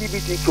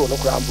LGBTQ no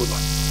kra ambo no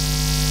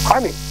I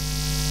mean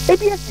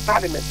ABS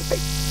Parliament say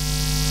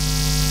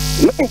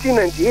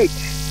 1998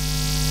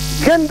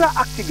 gender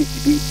activity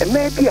be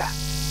maybe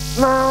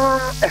na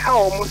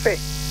how mo say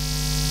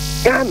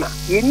Ghana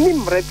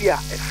yenim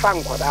rebia e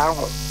fankoda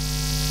ho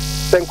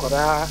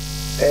senkoda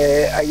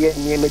aye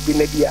nyeme bi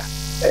na bia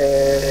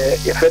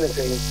ye fene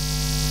say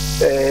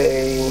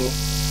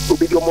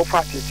obi do mo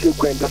fati ti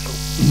kwenda so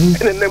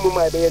ene na mu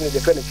ma be ne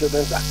defend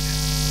children's act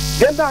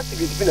gender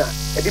activity bi na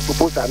e di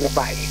proposal no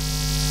buy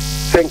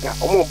Senka,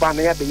 omo ba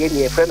na ya be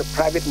ye friend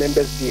private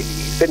members deal.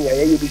 Send ya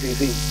ye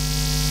BCC.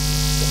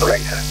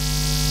 Right.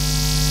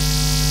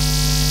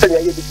 Send ya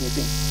ye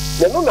BCC.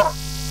 No na.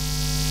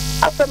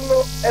 Asem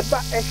no eba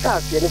e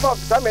chance. In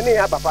fact, some many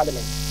have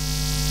parliament.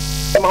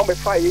 E ma be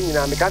fire yin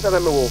na me ka na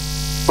me wo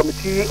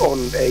committee on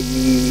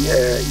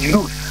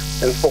youth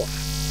and sports.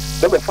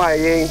 No be fire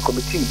yin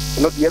committee,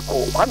 not the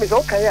echo. I mean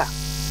okay ya.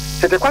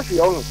 Se de kwasi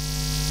on.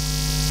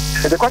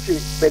 Se de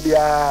kwasi be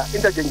dia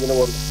interchange no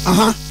one.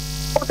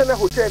 Hotel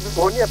hotel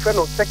bi oni e friend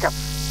of second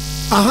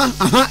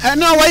and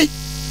no way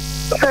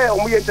say o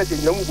mu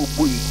interchange no mu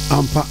bui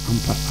ampa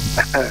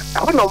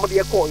aho na o mu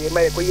de ko ye ma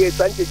ko ye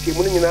sanche chi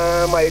mu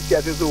nyina ma ye ti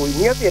ase so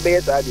ni ase be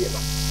ye sa de no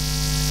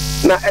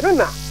na eno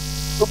na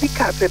obi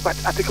ka say but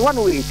article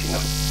 180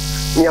 no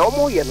ni o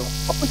mu ye no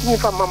o pu ni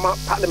fa mama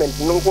parliament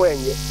no ko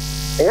enye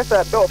yes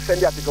a be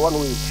offend article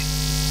 180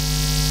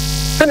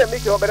 sene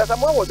make o better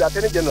someone was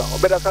attorney general o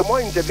better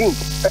someone intervene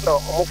no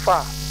o mu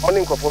fa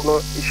morning ko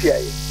no issue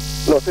aye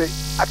no say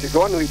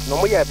article 180 no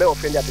mo ye be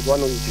offend article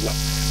 180 no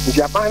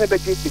Japan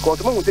beji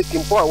because mo say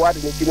timpo award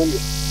ni tinu ye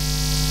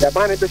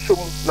Japan be show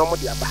no mo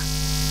dia ba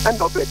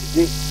and operate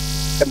the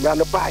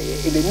Emrano Baye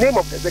in the name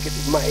of the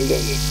executive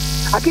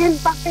again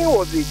Baye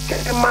was the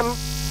chairman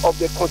of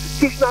the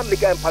Constitutional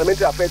Legal and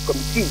Parliamentary Affairs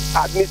Committee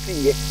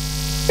admitting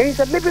and he's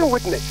a living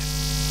witness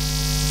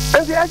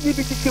and the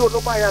LGBTQ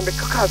no Baye and the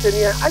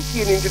Kakasenia I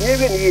see in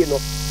engineering you know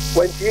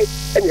when she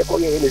and you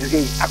call in the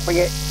day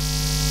akwaye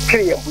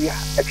kiri mbuya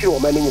akiri o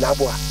mani nyina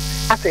aboa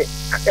ase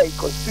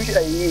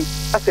constitution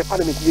as a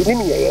parliament ni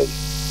mi ye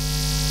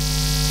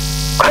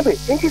abe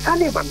nti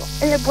sane ma no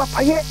e bua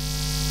paye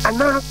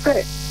ana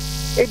se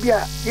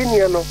ebia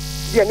yenia no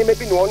bia ne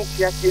mebi no on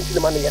tia tia nti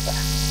ma no yeta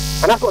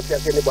ana so tia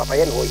se ne bua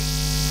paye no yi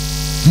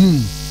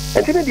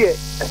enti ne de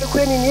ase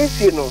kure ni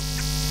esi no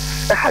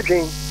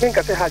hadwen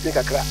nka se hadwen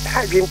kakra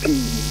hadwen pi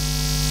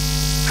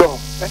so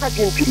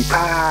hadwen pi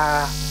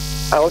pa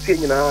a o se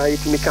nyina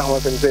yetimi ka ho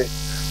se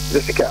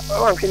the speaker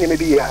I'm saying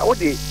maybe what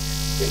the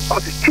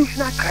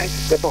constitutional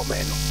crisis before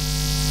man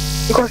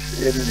because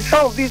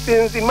some of these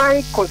things in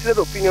my considered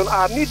opinion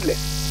are needless.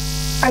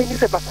 I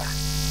need a basa.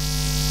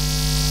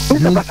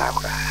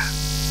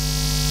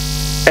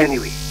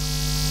 Anyway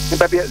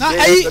what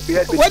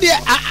the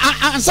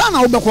answer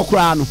na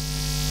obekokra no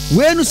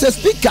we no say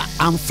speaker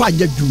amfa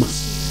adwuma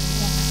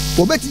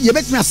obeti ye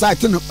beti na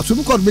site no so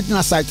because beti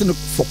na site no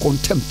for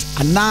contempt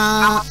and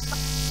na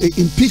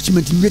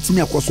impeachment beti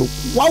me akoso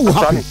what will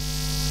happen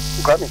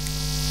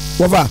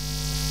Wava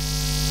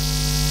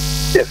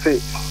yes say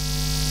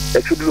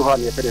e should do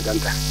harm your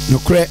president no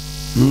correct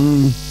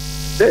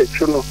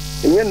should no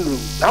enyendu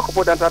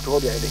akopo danta to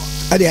hold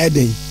ade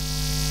ade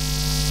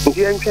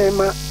nti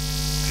enchema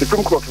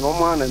Supreme Court no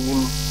mo na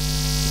nim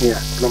ya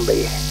number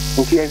ye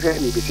nti enhwe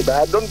ni bi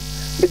ba don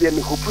me dey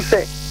me hope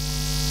say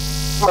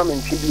mama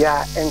nti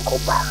bia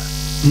enkoba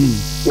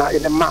na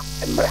ile ma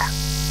emra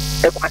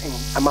ekwa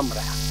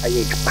amamra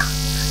ayekpa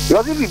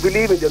because if you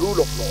believe in the rule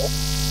of law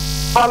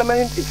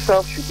Parliament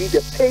itself should be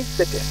the pace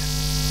setter.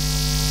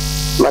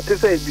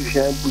 Matisa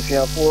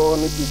Busia for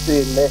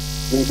Nibisi,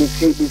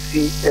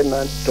 NBC,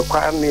 and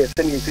Tokani,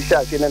 sending Fisha,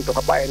 and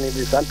Tokabai, and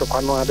the Santo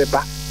Cano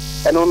Abeba,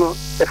 and no,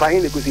 if I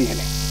hear the cuisine.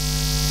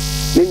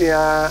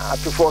 Linia at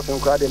 2 force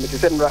and crowd, and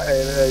Mrs.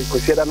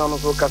 Cosida non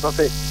so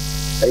Casase,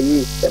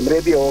 and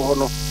maybe or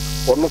no,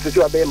 or not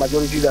to obey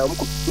majority that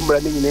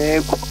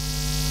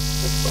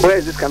where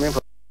is this coming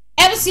from?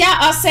 Ebusia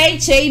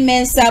Osei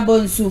Mensa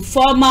Bonsu,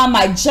 former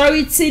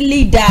majority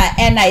leader,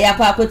 and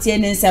Ayapa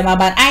Kotian in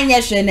Samaban,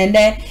 Anyashen, and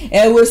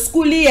there was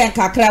schoolie and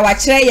Kakra,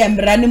 Watre, and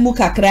Branimu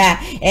Kakra,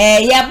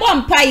 ya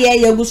Bompire,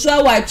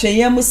 Yagusha,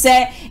 Yamu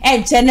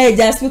and Chennai,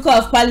 just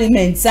because of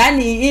Parliament,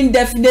 and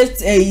indefinite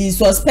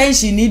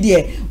suspension,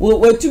 idiot,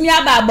 were to me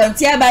about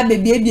Bontiaba,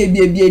 baby,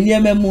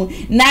 near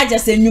Memu, not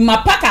just a new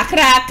Mapaka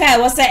crack,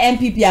 was a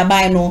NPP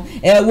abino,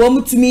 a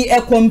woman to me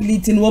a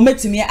complete, and woman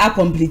to me a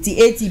complete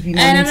ATP.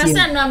 And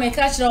understand now,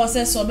 catch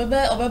us so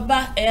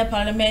Baba air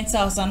parliament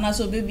house and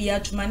so baby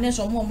at manage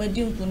or more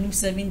medium to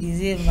 7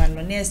 December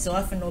and next so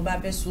often no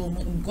baby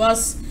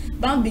because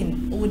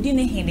Bambin or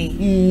didn't hini.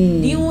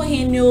 Do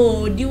hini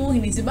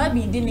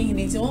baby didn't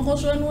hini. One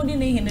also no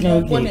didn't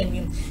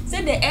hini.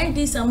 Said the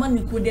ND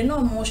someone could no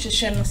more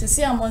session.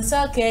 See, I'm on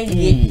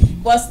Sake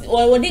was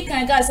or they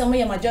can't get some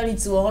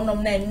majority or one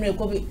of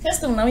 9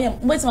 first of all,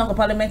 wait my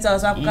parliament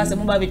house because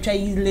I'm about to try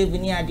to live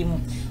in Yadimo.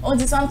 Or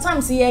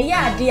sometimes,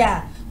 yeah,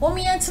 dear.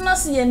 Omi yentina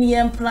si ye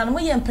ni plan mo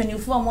ye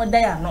mpanifo amoda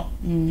ya no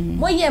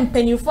mo ye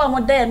mpanifo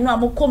amoda ya no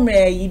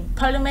amokomre yi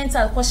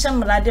parliamental kwhye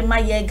mrade ma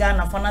ye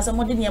Ghana for na se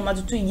mo de ne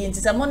matutu yi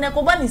ntisa mo ne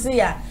ko ba ni se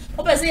ya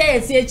o pese ye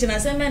tie echi na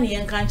se me ne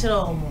ye nkan kire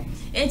omo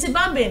enti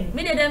Bambin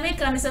me de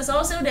make an say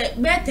so de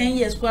be 10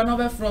 years kwa no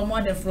be from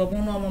more de from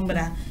no mo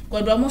mbra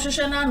ko do mo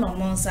hwehwe na no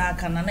mo nsa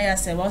aka na ya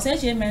se wo se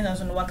chairman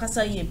so no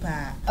wakasa ye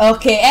pa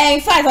okay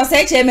in fact I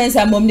say chairman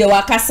sa mom de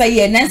wakasa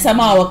ye na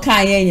nsama wo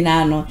kan ye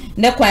nyina no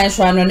ne kwan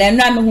hwa no na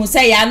nra me hu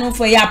se ya no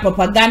for ya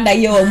propaganda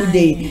ye o mu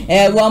de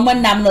wo mo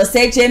nam no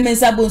say chairman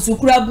sa bonsu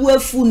kura bu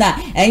afu na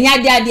enya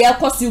de ade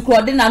ekosu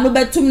kura de na no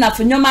betum na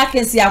fnyoma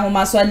kensi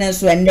ahoma so ne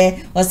so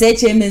ende o say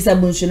chairman sa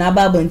bonsu na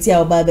ba banti a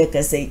wo ba be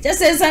kase just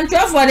say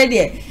santrofo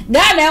de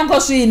Ghana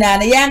enkoso ina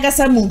na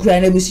yangasa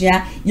munkura na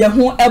busia ye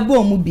ho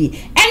ebo mu bi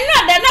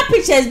na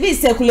pictures be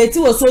circulate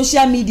on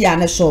social media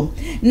na show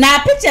na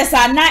pictures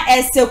are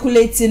na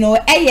circulate no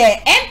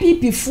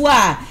NPP fo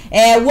a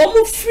wo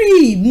mu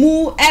free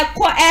mu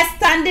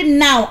standing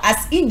now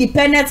as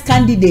independent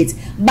candidate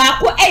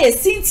baako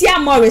Cynthia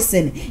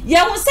Morrison ye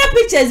hu sa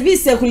pictures be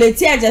circulate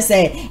just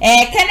say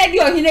Kennedy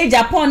ohine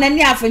Japan na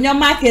ni afenyo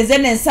market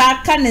ne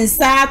nsa ka ne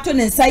nsa to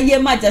ne nsa ye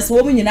ma just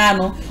wo mu nyina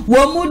no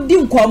wo mu di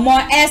nkomo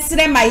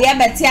esre ma ye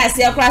beti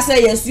ase akra so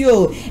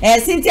yesuo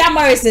Cynthia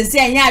Morrison say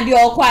anya ade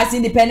okọ as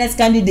independent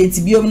candidate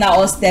biom na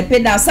o step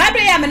down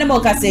sabre ya me ne mo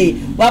ka say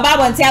wa ba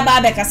bonti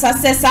aba be kasa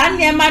se sa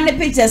ne ma ne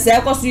pictures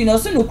e koso you know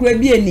so no kura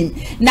bi eni nim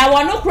na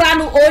wono kura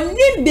no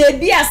onim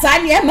baby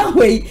asane e ma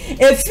hoi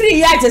e free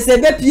ya chese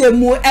bepie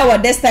mu e wo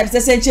this time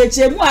se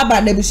cheche mu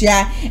aba na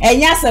bushia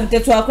enya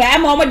asemteto akwa e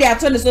ma omo de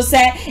ato ne so se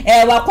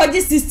wakoji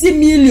 60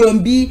 million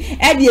bi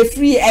e de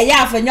free e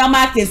ya afanyo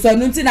market so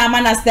no nti na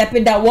ama na step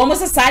down wo mo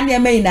se sane e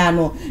ma ina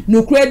no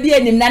nukura bi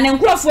enim na ne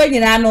nkrofo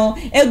nyina no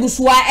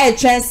egusuwa e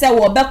twen se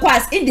wo be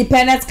as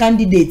independent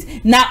candidate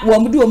na wo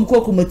mu de wo mu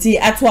kokomoti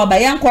ato aba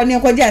yanko ne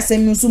kwaji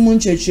asem nso mu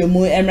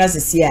nchechemu emra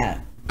sesia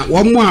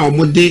wo mu a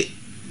wo de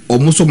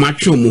o so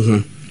matwe mu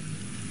ho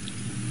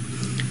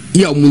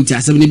ya o mu nti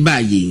asem ni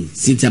baaye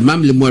since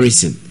Mamle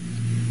Morrison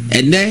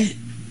ene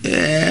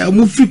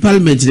o free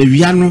parliament na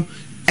wia no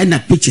na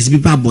pictures bi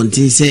ba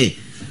bonten say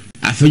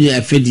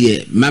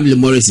afede Mamle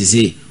Morrison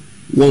say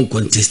won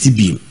contest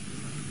bi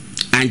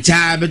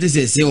ancha bete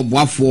say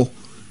oboafo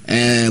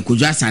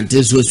kujwa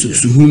sante so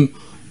suhum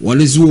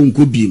wole zo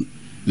nko bi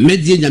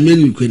medie nyame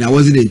nkwe na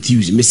wasn't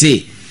enthused me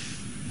say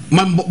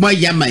ma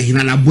ya ma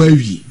hina na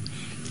boawi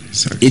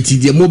eti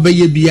de mo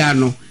beye bia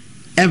no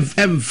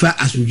emfa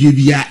asudwe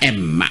bia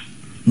emma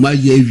ma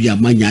ya wi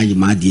amanya anyi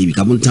ma de bi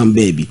ka montam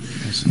baby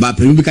ba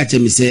pemi bi ka che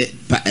me say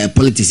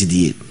politics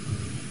die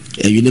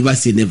you never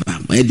say never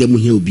ma dem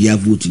here obi a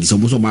vote di so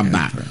ma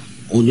ba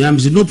onyo am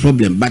say no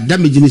problem but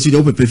damage ni so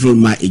dey prefer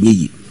ma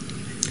enyi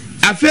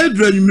afel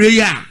dranumre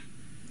ya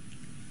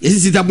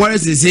yesi ta more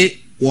say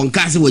won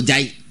ka say wo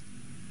jai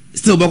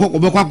still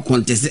bako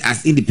contest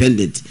as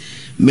independent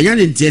menya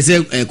ne ntie say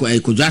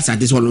kojwa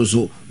asante so no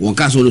so won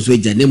ka so no so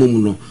eja nemu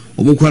no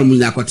omukwa mu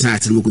na kwata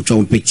ate mu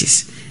kotwa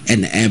pictures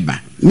and eba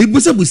mi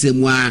busa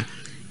mu a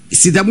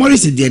sida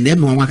Morris de na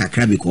me won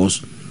kakra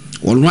because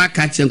won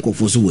aka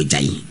chenkofo so wo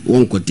jai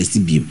won contest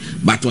bi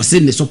but was say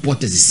the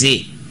supporters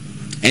say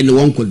and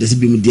won contest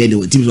bi mu de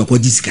ne teams wa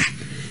kojisika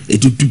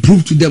to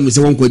prove to them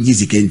say won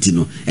kojisika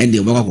ntino and they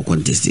bako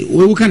contest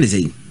we can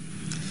say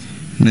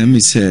na me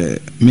say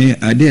me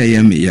ade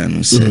ayam ya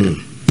no say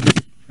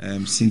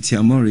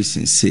Cynthia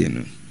Morrison say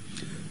no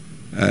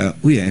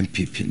we are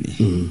NPP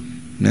ni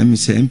na me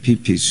say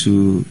NPP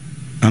so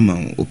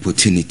amount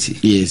opportunity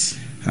yes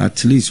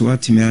at least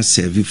what me has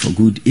served for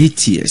good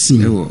 8 years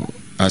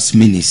as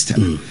minister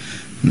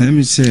na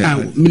me say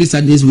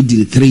minister days we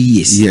did 3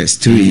 years yes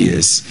 3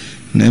 years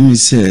na me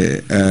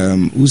say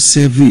who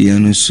serve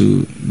you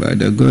so by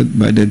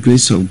the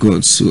grace of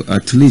God so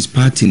at least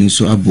party ni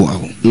so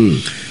aboa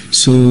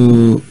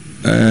so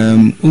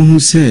who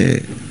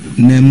say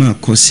nema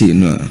kosi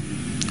no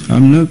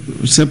I'm not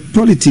say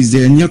politics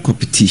there any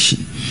competition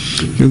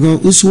because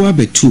uswa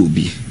betu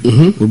bi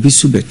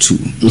obisu betu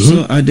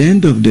so at the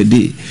end of the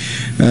day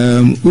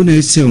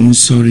una say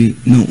sorry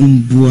no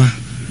umbua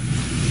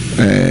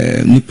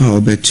nipa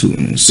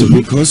obetu so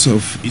because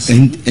of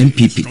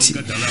NPP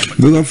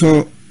because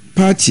for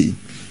party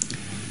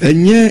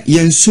enye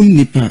yensum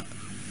nipa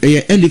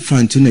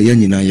elephant na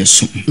yanyina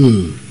yesum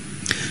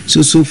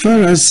so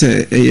far as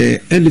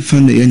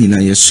elephant na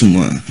yanyina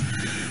yesum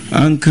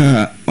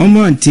anka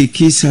omo take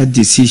his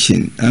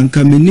decision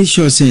anka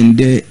minister say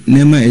the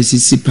nema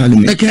SCC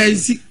parliament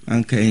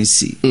anka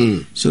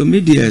NC so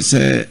media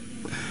say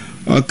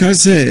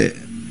okase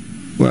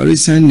we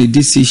resign the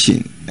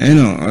decision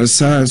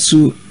osa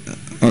so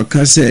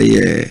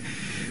okase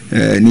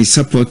ni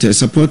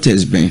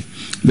supporters ben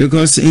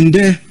because in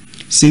there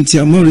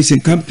Cynthia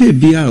Morrison campaign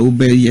bia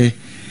obeye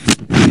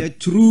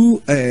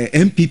through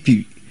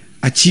MPP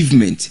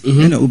achievement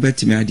and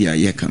obetime ade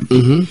aye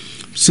campaign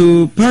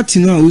so party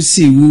no we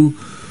see who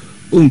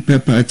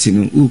party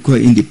no who call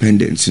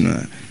independent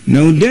no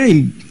now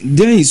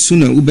then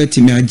sooner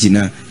obetime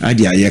agina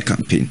ade aye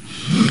campaign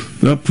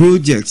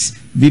projects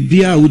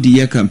bibia wo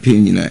the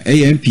campaign na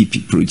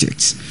MPP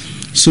projects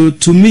so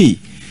to me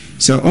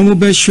so omo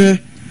be hwe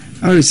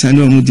aresan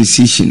omo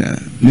decision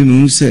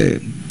me say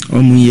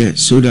omo here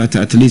so that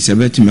at least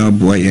obetime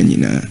aboa ya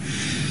nyina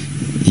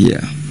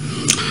yeah.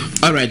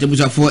 All right,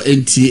 for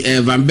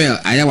NT Van Bell,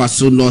 I was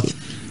so North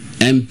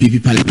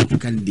MPP parliamentary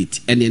candidate,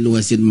 and then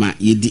was in my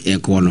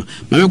ED corner.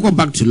 I go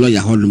back to lawyer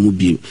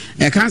Holmobile.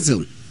 A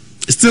council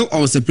still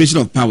on separation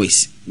of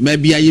powers.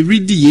 Maybe I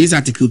read the years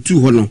article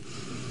 2 honor.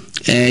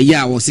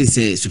 Yeah, I was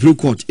say Supreme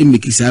Court in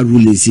Mikisa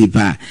ruling say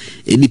pa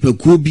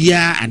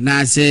Nipakubia and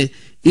I say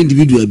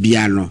individual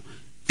biano.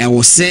 I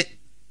was say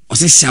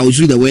shall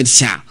use the word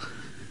shall.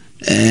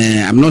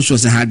 I'm not sure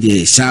how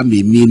the shall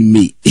may mean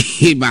me,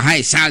 but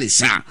hi shall is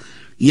shall.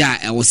 Yeah,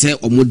 I was say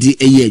omodi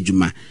eye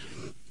adwuma.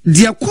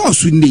 Their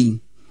course we name.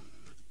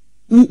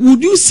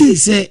 Would you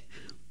say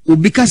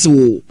because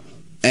what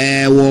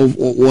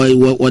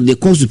the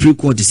court Supreme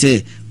Court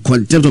say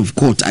contempt of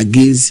court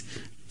against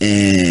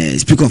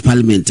Speaker of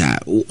Parliament on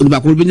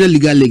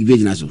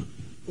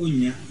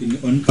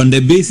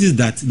the basis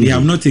that they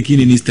have not taken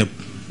any step.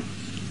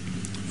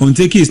 On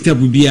taking a step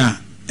will be a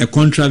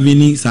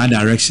contravening side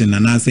direction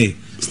and I say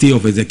stay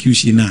of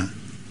execution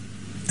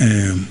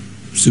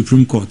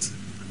Supreme Court.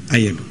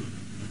 Ayem.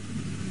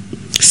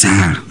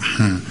 Sir.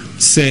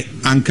 Say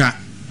anka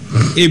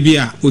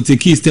ebia o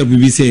take step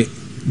we say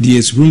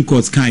the Supreme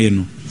Court kan ye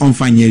no on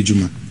fanye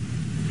adwuma.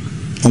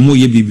 Omo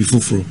ye bibi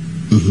foforo.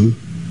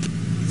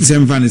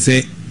 Same fan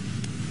say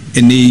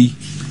ene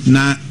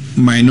na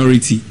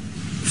minority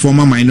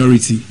former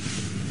minority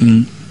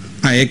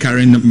I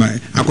current my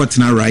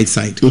akotena right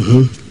side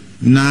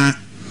na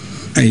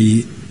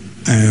I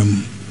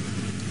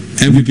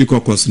NPP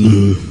caucus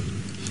no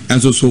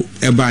and so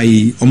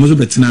by almost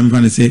betena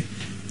me say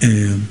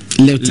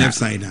left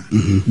side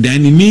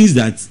then it means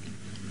that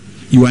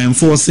you are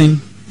enforcing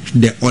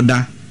the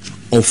order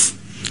of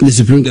the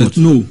Supreme Court.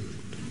 No,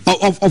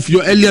 of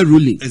your earlier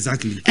ruling.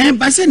 Exactly. And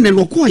by saying then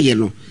what you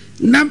know,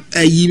 now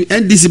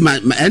NDC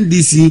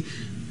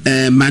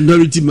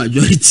minority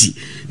majority.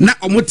 Now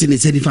omote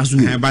said if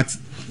I but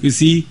you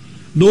see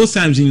those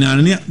times in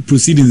our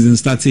proceedings in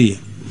start here.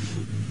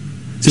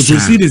 So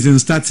proceedings in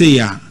start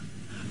here,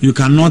 you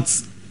cannot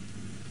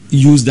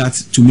use that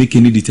to make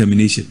any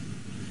determination.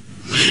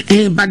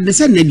 But the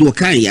same need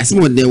wakai, as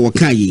more the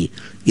wakai.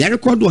 You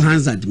record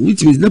hands that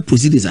which means the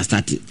proceedings are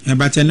starting.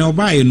 But I know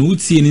by no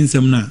seeing in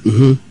some now.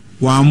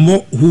 One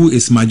more who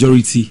is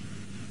majority,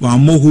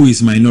 one more who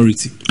is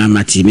minority. I'm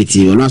a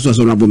timidity, or not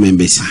honorable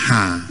members.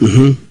 Ha.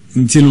 You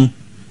know,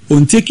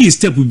 on taking a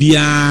step will be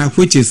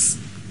which is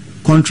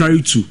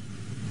contrary to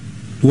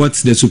what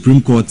the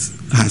Supreme Court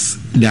has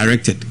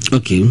directed.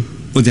 Okay.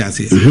 What I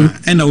say.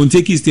 And I will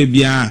take a step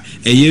be a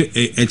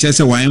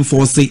chance why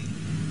enforcing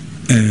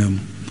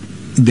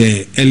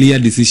the earlier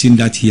decision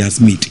that he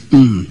has made.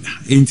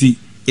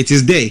 It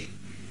is there,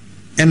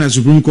 and the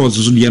Supreme Court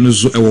also be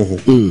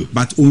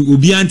but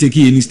we aren't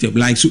taking any step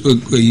like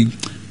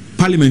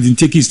Parliament in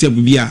taking step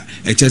will be a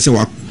chance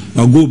or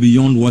go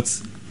beyond what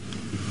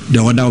the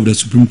order of the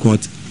Supreme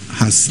Court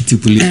has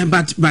stipulated.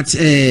 But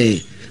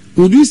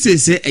would you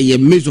say a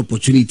major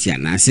opportunity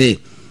and I say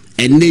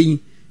and then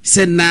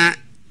send na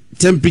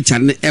temperature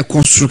e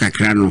cost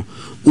kakrano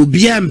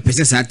obi am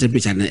pese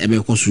temperature na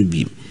e cost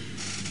beam.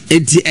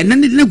 And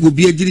then it will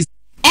be a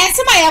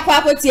Ensema ya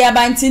kwa poti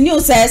abanti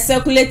news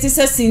circulate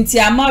se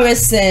Cynthia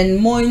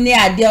Morrison money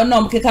ade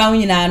onom keka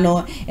wonyina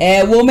no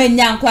wo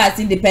menya nkwa as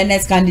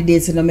independent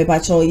candidate no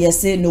mepacho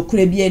yese no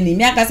kura bi ani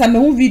me akasa me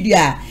hu video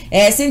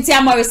a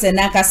Cynthia Morrison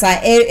akasa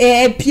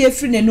pie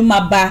free nenu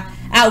maba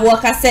a wo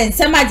kasa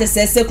ensema je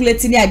se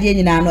circulate ni ade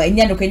nyina no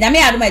enye no kwanya me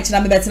adoma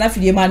ekira me betena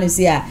fidie ma no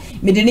se a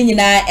me de ni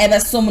nyina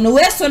ebesom no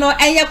we so no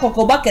enye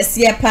kokoba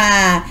kese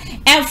pa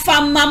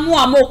emfa mamu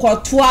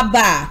amokoto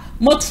aba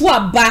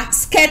motua ba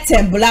skirt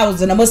and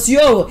blouse na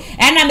mosio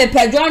ena me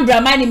John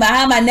Dramani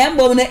Mahama na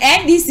mbom no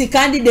NDC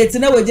candidate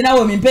na wagina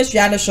wo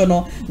mimpehua no so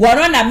no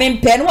woro na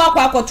mempe no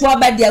akwa akotoa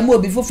ba dia ma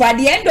obi fufu at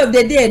the end of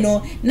the day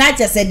no na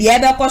chese de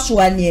ebe koso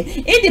anie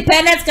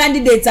independent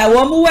candidate a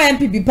wo mu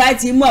NPP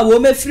party mu a wo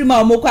mefiri ma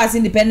wo mu as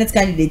independent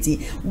candidate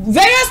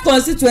various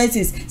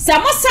constituencies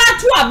samosa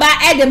to aba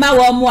edema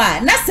wo mu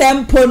a na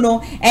sempo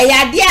no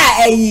eyade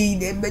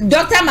a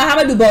Dr.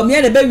 Mahamudu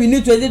Bawumia na be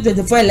win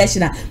 2024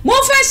 election mo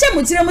fa hye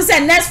mutire mu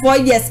next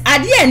 4 years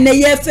ade na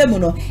ye fem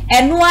no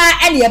enoa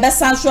ene ye be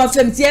sanso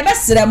fem ti ye be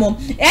sremo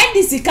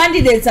NDC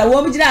candidate a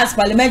wo mugina as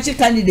parliamentary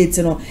candidate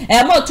no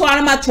mo to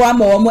arama to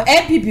ama wo mo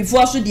NPP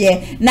fo so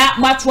de na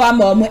mato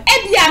ama wo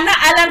ebia na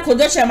Alan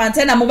Kodosha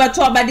Mantena mo be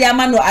to obade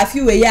ama no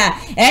afiwe ya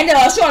ene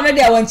o so no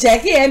de won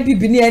check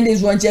NPP ni ene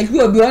won check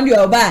obi on de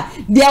oba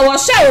de wo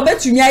sha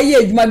obetumi aye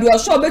adwuma de wo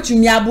sha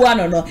obetumi aboa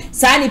no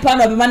sa nipa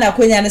no be ma na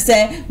kwanya ne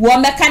se wo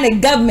meka ne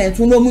government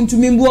no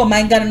muntumi mbu o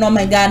mangana no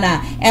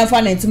mangana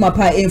enfa na ntuma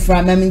pa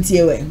from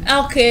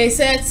okay,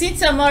 so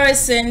Cynthia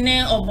Morrison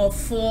ne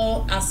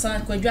obofo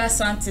asan kwadwa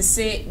asante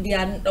say they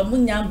are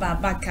omunya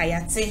baba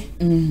kayate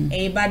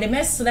but the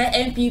mesra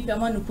NPP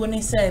amanuko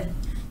ne say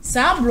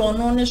sa blo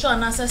no ne sure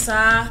na say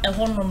sa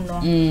ehonom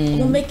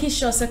no we make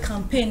sure say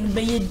campaign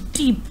be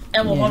deep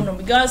ehonom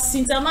because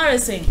Cynthia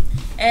Morrison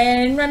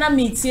and rana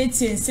meeting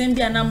nsem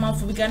na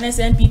manfo because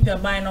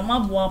NPP buy no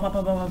maboa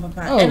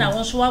papa and I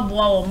was wa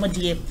boa o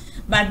modie.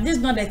 But this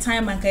is not the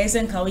time and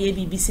kaisen kawe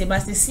BBC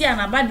but see and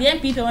about the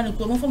NPP want to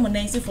come from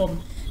Nancy from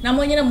na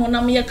monye mo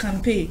na me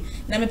campaign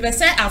na me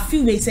pese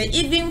afi we say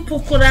even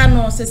pokora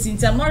no say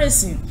Cynthia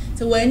Morrison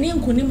so when ni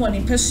nkuni mo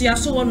ni pesua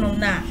so wono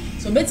na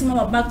so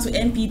betima back to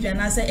NPP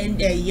and I say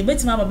you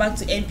betima back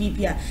to NPP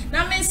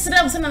na me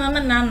srem say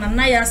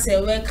na ya say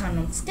we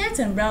kan skirt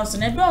and blouse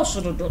na do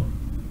osododo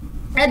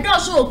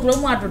so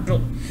okromu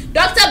adodo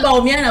Dr.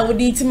 Bawumia na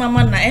wodi ti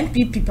mama na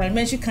NPP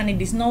parliamentary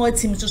candidates no what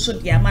team so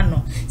dia ma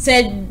no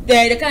said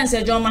the can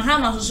say John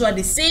Mahama so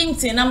the same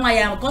thing na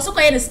my because so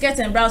the skirt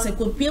and blouse e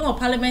ko piem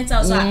parliament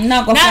house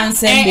na go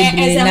fancy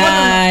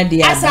na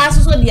dia asa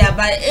so dia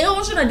ba e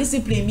won so na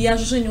discipline bi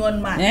so ni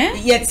one man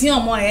ye ti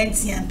omo ye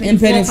ntia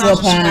penifo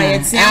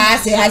pa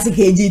say has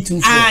kg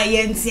 2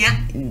 ye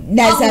ntia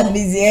that's a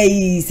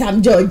busy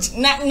Sam George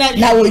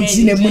na wo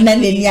jine mu na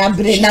nani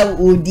abre na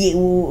odi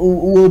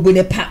wo bo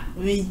de pa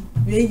we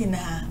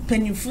na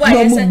penifo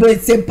ya say no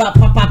se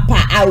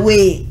papa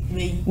away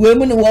we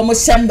mu ne wo mo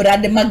shambra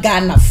de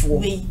magana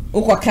fo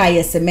ukoka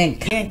yes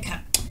menka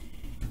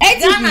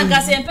Ghana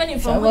ga se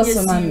penifo mo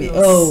yes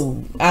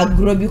oh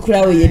agrobi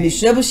kura we ye ni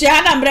hwe bu hwe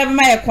ana mbre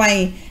ma ye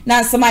kwan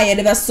na nsɛm a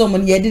yɛde bɛsom no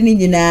yɛde ne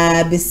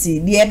nyinaa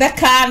bɛsi deɛ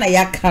ɛbɛka na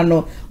yɛaka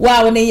no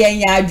wa wo ne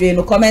yɛn yɛ adwene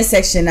no comment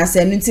section na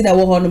sɛ no nti na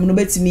wɔ hɔnom no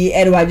bɛtumi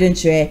ɛde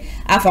wadwenkyerɛ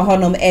afa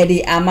hɔnom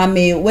ɛde ama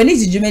me w'ani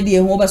gyidwumadie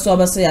ho wobɛsɔ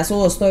yɛ so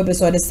wɔ story pɛ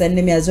sɛ ɔde send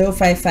me a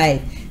 055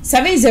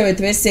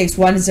 7036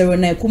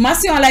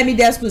 Kumasi online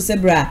media school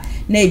sebra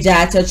na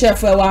eja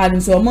church wa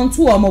hanu so omo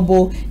ntu omo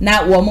bo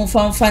na wo mo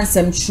fanfan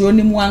nsɛm tro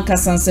ni mu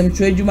ankasa nsɛm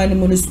tro adwuma ni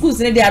mu no schools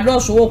ne de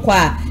adɔso wo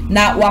kwa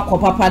na wakɔ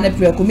papa na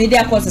preko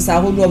media courses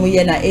ahodo omo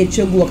ye na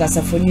etwegu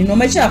kasafoni no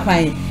mechi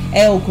apan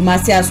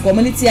Kumasi as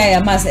community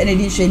aya mass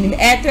energy training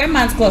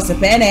 3-month course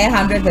pe na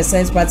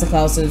 100%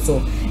 practical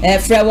so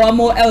frɛ wo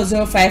mo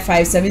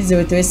 055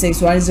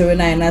 7036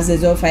 na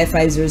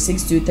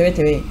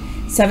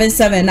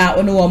 055062377 na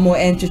ono wo mo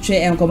entwetwe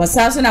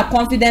enkomasaso na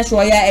confidence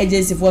royal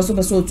agency for so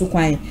beso to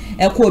kwan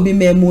ekọ obi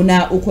memu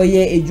na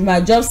ukoye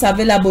ejuma jobs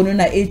available no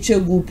na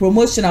echegu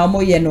promotional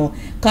mo ye no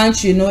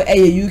country no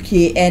UK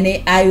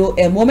ene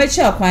IOM mo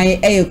mechi akwan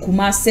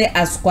Kumasi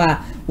Asqua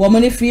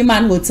woman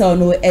Freeman Hotel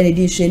no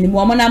edition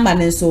woman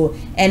amane so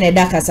ene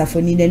da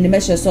kasafoni ne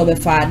mehye so be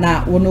fa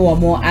na wono wo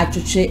mo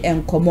atwetwe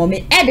enkomo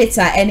me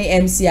editor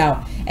ene MCR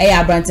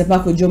Abrante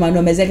Paco Joma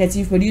no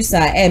executive producer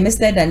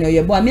Mr. Daniel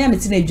Yebo me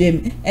ametina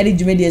dwem ene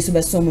dwumedie so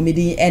be so mo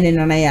medi ene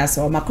nana ya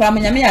so makra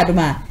manyame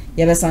yadoma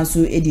ye be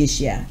sanso edi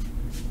ehia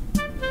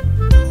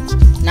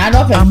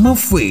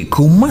Amafwe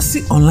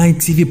Kumasi online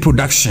TV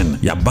production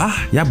yaba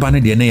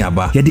ne de ne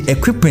yaba ye de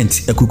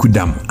equipment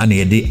ekukudam ana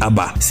ye de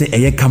aba se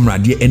eye camera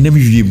de enam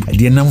wiem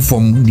de nam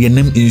fom de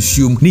enam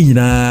ensuom ni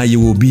nyina ye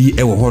wo bi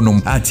e wo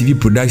honom a TV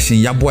production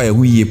yabo a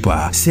hu ye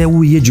pa se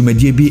wo ye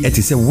dwumadie bi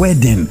ete se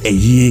wedding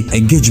eye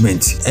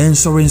engagement and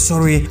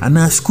sorry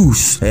ana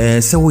schools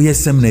se wo ye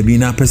seminar bi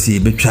na pese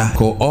betwa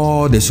ko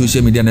all the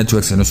social media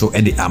networks no so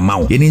e de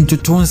amaw ye ni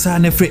ntotonsa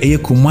na fre eye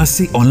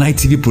Kumasi online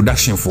TV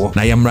production for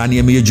na yamra na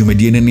ye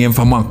dwumadie ne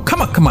mfama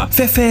kama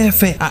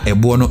fe a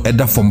ebo no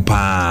eda from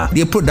pa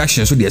the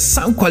production so the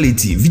sound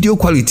quality video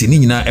quality ni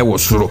nyina e wo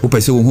soro wo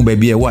pese wo hu ba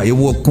bia wa ye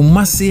wo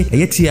Kumasi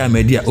eyetia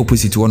media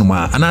opposite one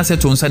ma ana se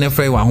to nsa ne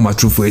frɛ wa homa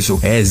trufo eso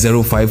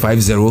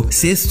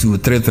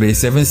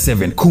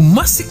 0550623377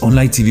 Kumasi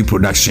online TV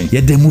production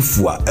ye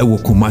demufua e wo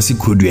Kumasi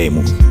kodua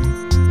mu